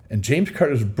 and James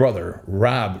Carter's brother,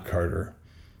 Rob Carter,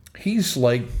 he's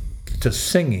like to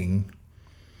singing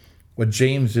what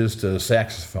James is to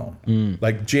saxophone.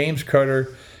 Like James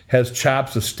Carter has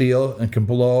chops of steel and can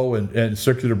blow and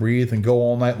circular breathe and go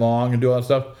all night long and do all that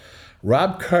stuff.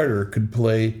 Rob Carter could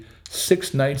play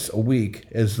 6 nights a week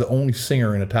as the only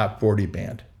singer in a top 40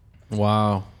 band.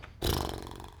 wow,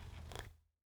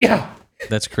 Yeah.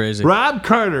 that's crazy. Rob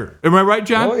Carter. Am I right,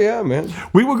 John? Oh yeah, man.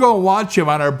 We would go and watch him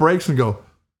on our breaks and go,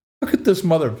 look at this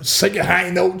mother singing high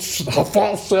notes, a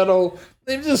falsetto.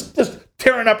 They just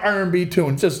tearing up R&B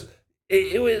tunes.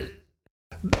 It was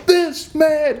this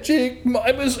magic.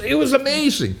 It was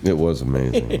amazing. It was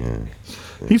amazing. Yeah.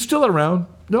 He's still around.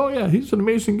 Oh yeah, he's an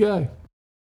amazing guy.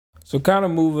 So kind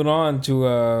of moving on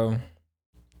to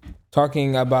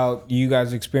talking about you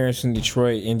guys' experience in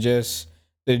Detroit and just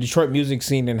the Detroit music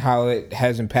scene and how it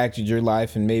has impacted your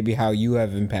life and maybe how you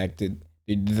have impacted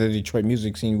the Detroit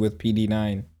music scene with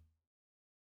PD9.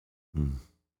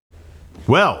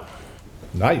 Well,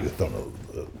 now you've thrown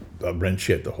a wrench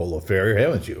at the whole affair,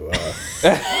 haven't you?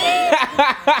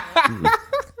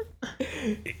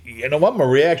 I'm a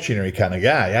reactionary kind of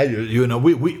guy.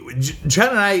 John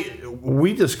and I,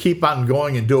 we just keep on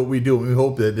going and do what we do, and we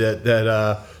hope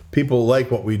that people like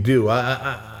what we do.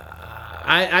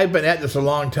 I've been at this a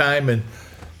long time and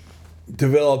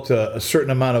developed a certain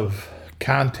amount of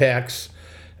contacts,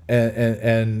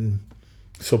 and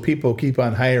so people keep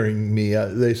on hiring me.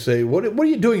 They say, "What are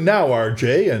you doing now,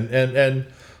 RJ?" And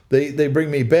they bring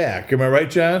me back. Am I right,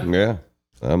 John? Yeah.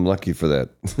 I'm lucky for that.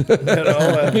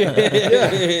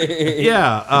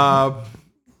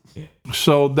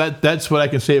 So that's what I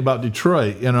can say about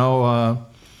Detroit.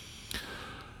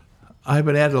 I've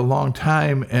been at it a long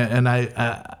time, and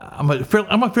I'm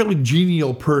a fairly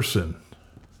genial person.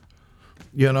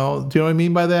 Do you know what I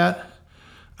mean by that?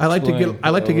 I like to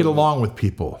get along with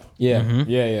people. Yeah,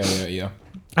 yeah.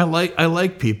 I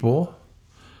like people,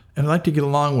 and I like to get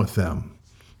along with them,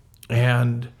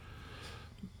 and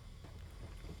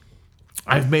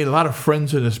I've made a lot of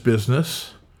friends in this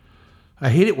business. I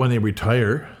hate it when they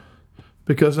retire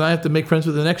because I have to make friends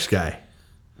with the next guy.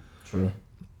 True.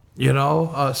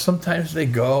 Sometimes they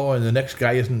go and the next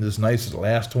guy isn't as nice as the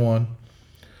last one.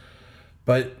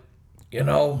 But,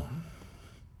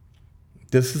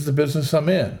 this is the business I'm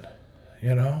in.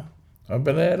 I've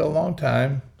been at it a long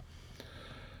time.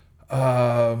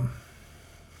 I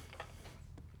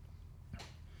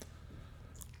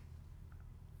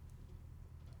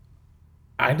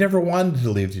never wanted to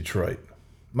leave Detroit.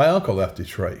 My uncle left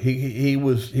Detroit. He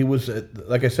was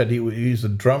like I said, he's a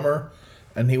drummer,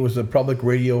 and he was a public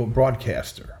radio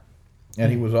broadcaster,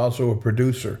 and he was also a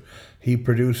producer. He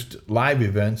produced live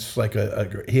events like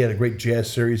he had a great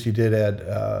jazz series he did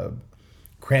at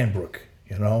Cranbrook,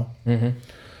 you know. Mm-hmm.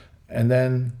 And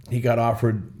then he got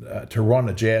offered to run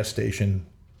a jazz station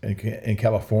in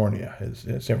California, in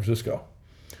San Francisco.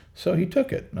 So he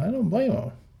took it. I don't blame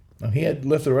him. And he had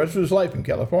lived the rest of his life in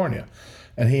California,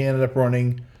 and he ended up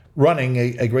running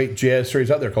a great jazz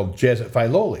series out there called Jazz at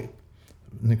Filoli,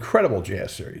 an incredible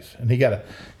jazz series. And he got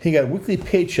a weekly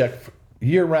paycheck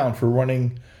year round for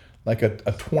running like a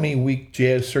 20-week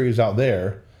jazz series out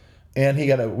there, and he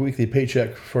got a weekly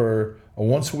paycheck for a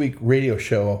once-a-week radio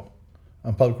show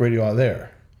on public radio out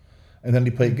there. And then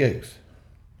he played gigs.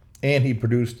 And he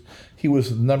was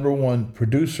the number one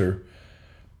producer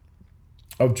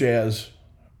of jazz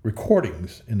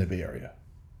recordings in the Bay Area.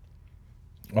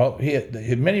 Well, he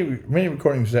had many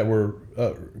recordings that were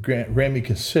Grammy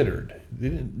considered. I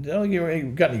don't think he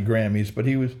got any Grammys, but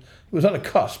he was on the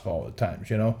cusp all the times,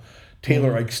 you know.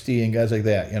 Taylor Ikestey and guys like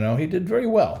that, you know. He did very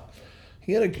well.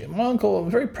 My uncle,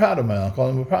 I'm very proud of my uncle.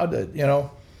 I'm proud that, you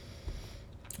know,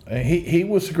 he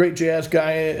was a great jazz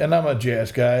guy, and I'm a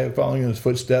jazz guy following in his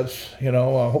footsteps, you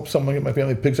know. I hope someone in my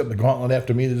family picks up the gauntlet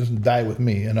after me that doesn't die with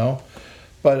me, you know.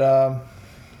 But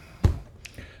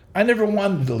I never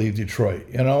wanted to leave Detroit,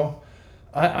 you know.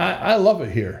 I love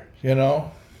it here, you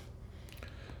know.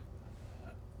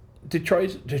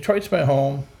 Detroit's my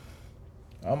home.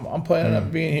 I'm planning on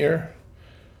being here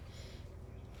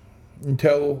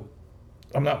until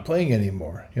I'm not playing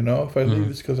anymore, you know. If I leave,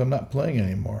 it's because I'm not playing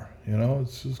anymore, you know.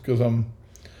 It's just because I'm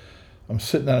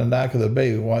sitting on the dock of the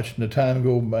bay watching the time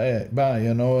go by,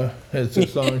 you know. It's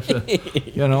just something,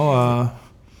 you know.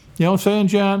 You know what I'm saying,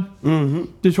 John?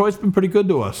 Mm-hmm. Detroit's been pretty good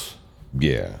to us.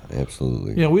 Yeah,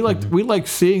 absolutely. You know, we like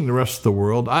seeing the rest of the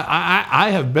world. I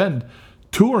have been,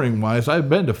 touring wise, I've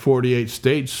been to 48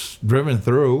 states, driven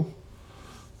through.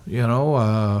 You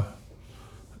know,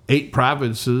 8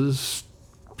 provinces,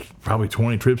 probably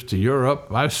 20 trips to Europe.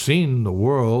 I've seen the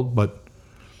world, but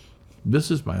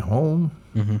this is my home.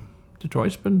 Mm-hmm.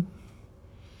 Detroit's been,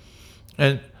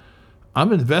 and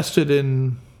I'm invested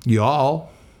in y'all.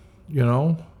 You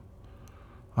know,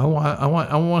 I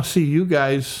want to see you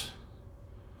guys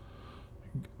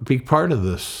be part of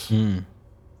this. Mm.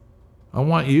 I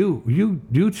want you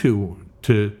two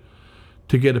to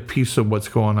get a piece of what's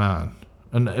going on.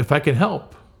 And if I can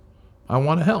help, I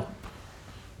want to help,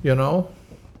 you know?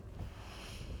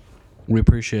 We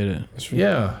appreciate it.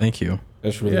 Yeah. Thank you.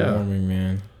 That's really warming,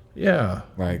 man. Yeah.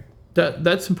 Like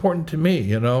that's important to me,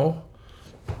 you know?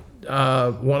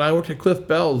 When I worked at Cliff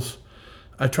Bell's,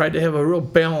 I tried to have a real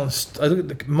balanced, I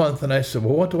looked at the month and I said,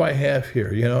 well, what do I have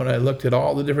here? You know, and I looked at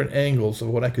all the different angles of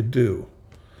what I could do.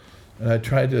 And I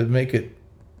tried to make it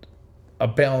a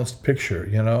balanced picture,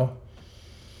 you know?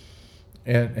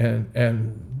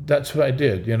 And that's what I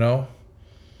did, you know?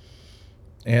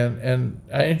 And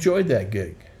I enjoyed that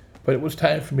gig. But it was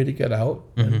time for me to get out.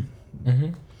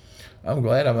 Mm-hmm. I'm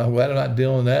glad I'm not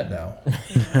dealing with that now.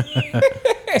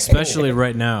 Especially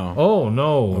right now. Oh,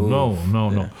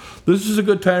 no. This is a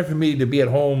good time for me to be at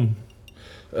home.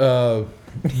 Yeah.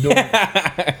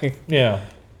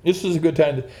 This is a good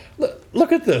time to...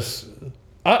 Look at this.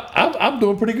 I'm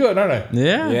doing pretty good, aren't I?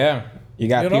 Yeah. Yeah. You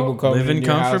got people coming living in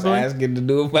your house comfortably, asking to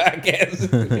do a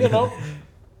podcast. You know?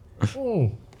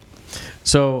 Mm.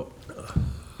 So,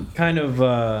 kind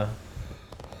of,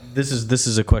 this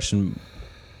is a question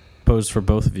posed for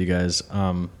both of you guys.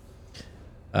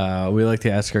 We like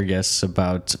to ask our guests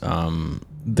about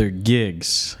their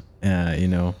gigs, you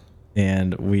know,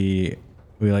 and we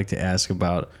like to ask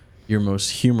about your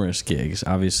most humorous gigs.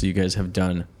 Obviously, you guys have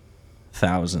done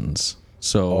thousands.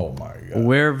 So oh my God.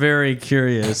 We're very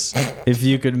curious if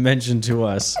you could mention to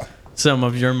us some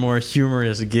of your more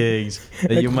humorous gigs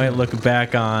that you might look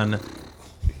back on.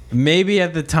 Maybe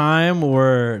at the time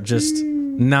were just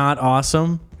not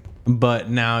awesome, but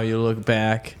now you look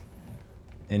back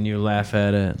and you laugh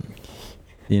at it.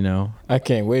 You know, I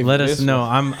can't wait. Let us know.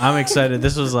 I'm excited.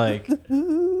 This was like,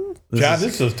 John,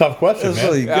 this is a tough question,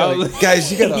 man.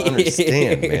 Guys, you gotta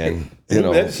understand, man. You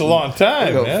know, that's a long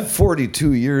time, man.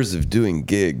 42 years of doing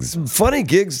gigs. Funny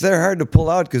gigs, they're hard to pull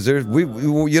out because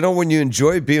you know, when you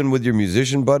enjoy being with your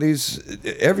musician buddies,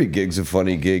 every gig's a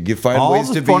funny gig. You find all ways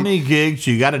the to be funny gigs.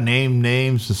 You got to name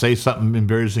names and say something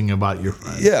embarrassing about your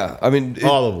friends. Yeah, I mean,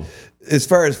 all of them. as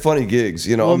far as funny gigs,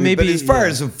 you know, Well, I mean, but maybe- as far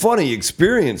as funny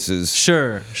experiences,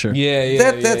 Sure.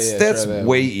 that's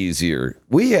way easier.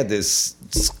 We had this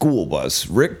school bus.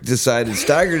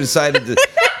 Steiger decided that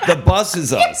the bus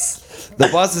is us. The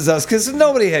bus is us because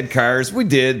nobody had cars. We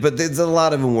did, but a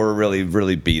lot of them were really,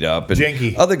 really beat up. And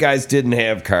Janky. other guys didn't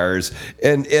have cars,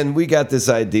 and we got this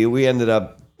idea. We ended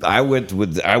up. I went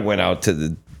out to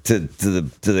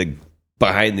the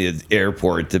behind the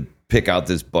airport to pick out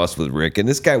this bus with Rick, and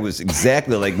this guy was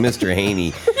exactly like Mr.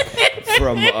 Haney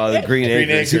from the Green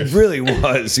Acres. He really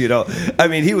was, you know. I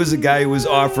mean, he was a guy who was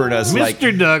offering us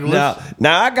Mr. Douglas.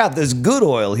 Now I got this good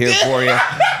oil here for you,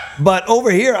 but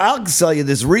over here I'll sell you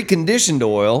this reconditioned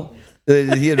oil.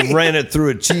 He had ran it through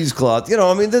a cheesecloth. You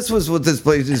know, I mean, this was what this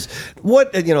place is.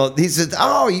 What, you know, he said,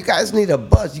 oh, you guys need a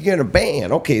bus. You get a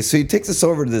band. Okay, so he takes us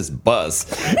over to this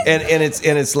bus, and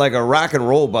it's like a rock and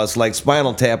roll bus, like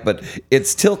Spinal Tap, but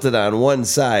it's tilted on one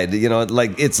side. You know,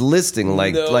 like it's listing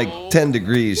like 10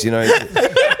 degrees. You know.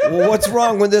 Well, what's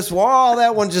wrong with this? Well,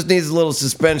 that one just needs a little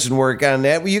suspension work on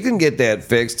that. Well, you can get that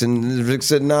fixed. And Rick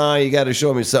said, nah, you got to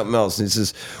show me something else. And he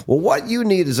says, well, what you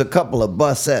need is a couple of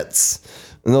busettes.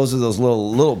 And those are those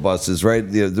little buses, right?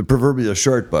 The proverbial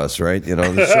short bus, right? You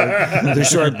know, the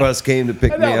short bus came to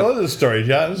pick me up. I know the story,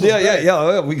 John.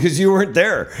 Yeah, because you weren't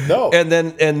there. No. And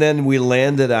then we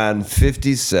landed on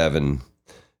 57,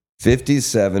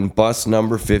 bus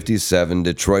number 57,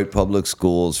 Detroit Public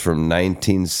Schools from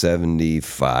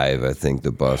 1975, I think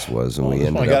the bus was, and we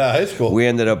got out of high school. We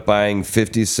ended up buying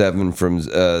 57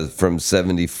 from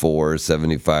 74,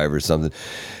 75 or something.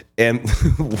 And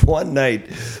one night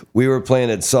we were playing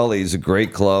at Sully's, a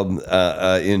great club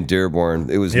in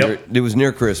Dearborn. It was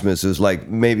near Christmas. It was like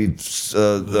maybe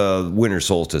winter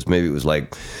solstice. Maybe it was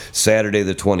like Saturday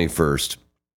the 21st.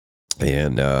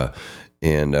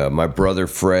 And my brother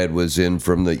Fred was in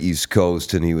from the East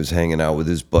Coast, and he was hanging out with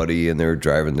his buddy, and they were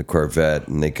driving the Corvette,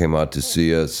 and they came out to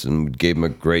see us, and we gave him a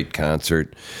great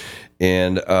concert.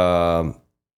 And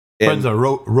Fred's a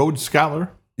Rhodes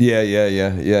Scholar.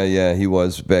 Yeah. He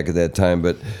was back at that time.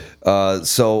 But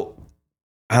so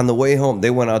on the way home, they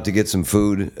went out to get some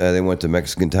food. They went to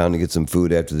Mexican Town to get some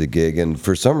food after the gig. And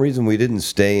for some reason, we didn't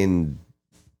stay and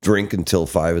drink until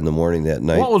 5 a.m. that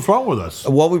night. What was wrong with us?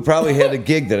 Well, we probably had a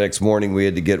gig the next morning we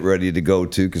had to get ready to go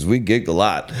to because we gigged a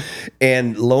lot.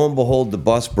 And lo and behold, the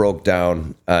bus broke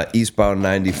down, eastbound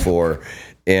 94.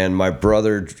 And my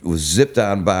brother was zipped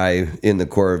on by in the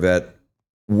Corvette.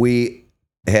 We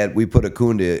put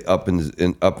Acunda up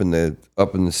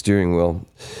in the steering wheel,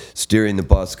 steering the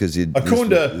bus because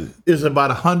Acunda is about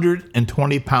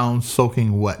 120 pounds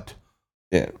soaking wet.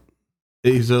 Yeah,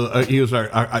 he is our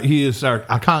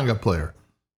conga player,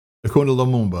 Acunda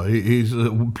Lumumba. He's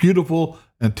a beautiful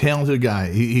and talented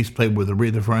guy. He's played with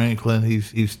Aretha Franklin.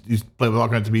 He's played with all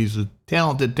kinds of music. He's a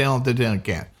talented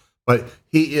cat, but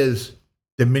he is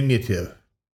diminutive.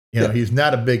 You know, he's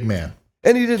not a big man.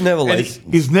 And he didn't have a license.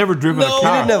 He's never driven a car. He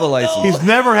didn't have a license. He's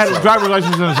never had a driver's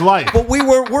license in his life. But we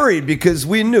weren't worried because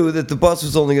we knew that the bus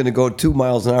was only going to go 2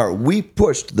 miles an hour. We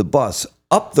pushed the bus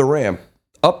up the ramp,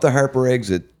 up the Harper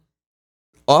exit,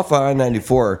 off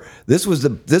I-94. This was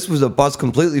a bus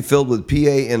completely filled with PA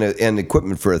and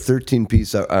equipment for a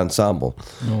 13-piece ensemble.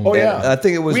 Oh yeah, and I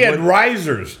think it was. We had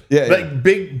risers, like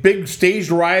big staged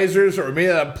risers, or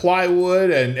made out of plywood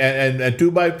and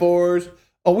 2x4s.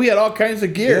 Oh, we had all kinds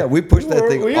of gear. Yeah, we pushed that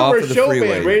thing off of the freeway. We were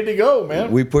a showman, ready to go,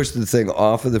 man. We pushed the thing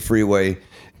off of the freeway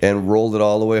and rolled it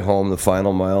all the way home, the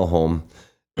final mile home.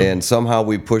 And somehow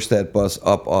we pushed that bus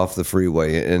up off the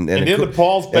freeway. And into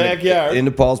Paul's backyard.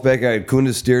 Into Paul's backyard.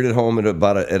 Kunda steered it home at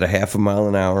a half a mile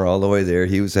an hour all the way there.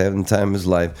 He was having the time of his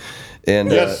life.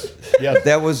 And yes.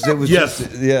 That was Yes.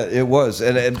 just, it was.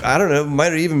 And I don't know, it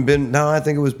might have even been, no, I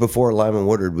think it was before Lyman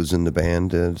Woodard was in the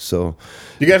band. So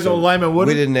you guys know Lyman Woodard?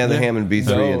 We didn't have the Hammond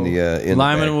B3 in the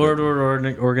Lyman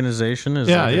Woodard organization is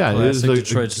like a classic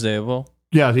Detroit stable.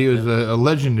 Yeah, he was a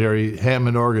legendary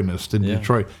Hammond organist in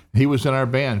Detroit. He was in our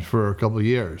band for a couple of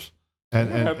years. You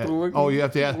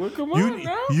have to ask.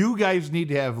 You guys need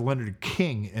to have Leonard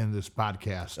King in this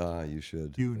podcast. You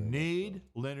should. You need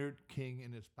Leonard King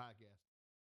in this podcast.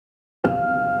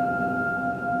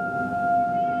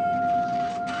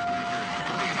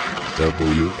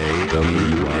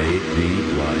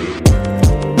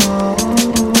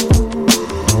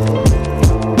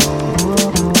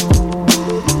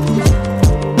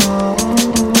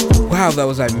 Wow, that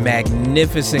was a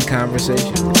magnificent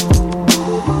conversation.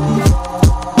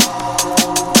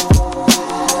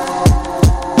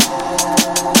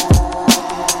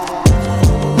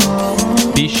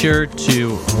 Be sure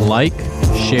to like,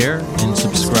 share, and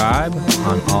subscribe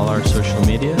on all our social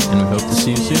media, and we hope to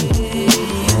see you soon.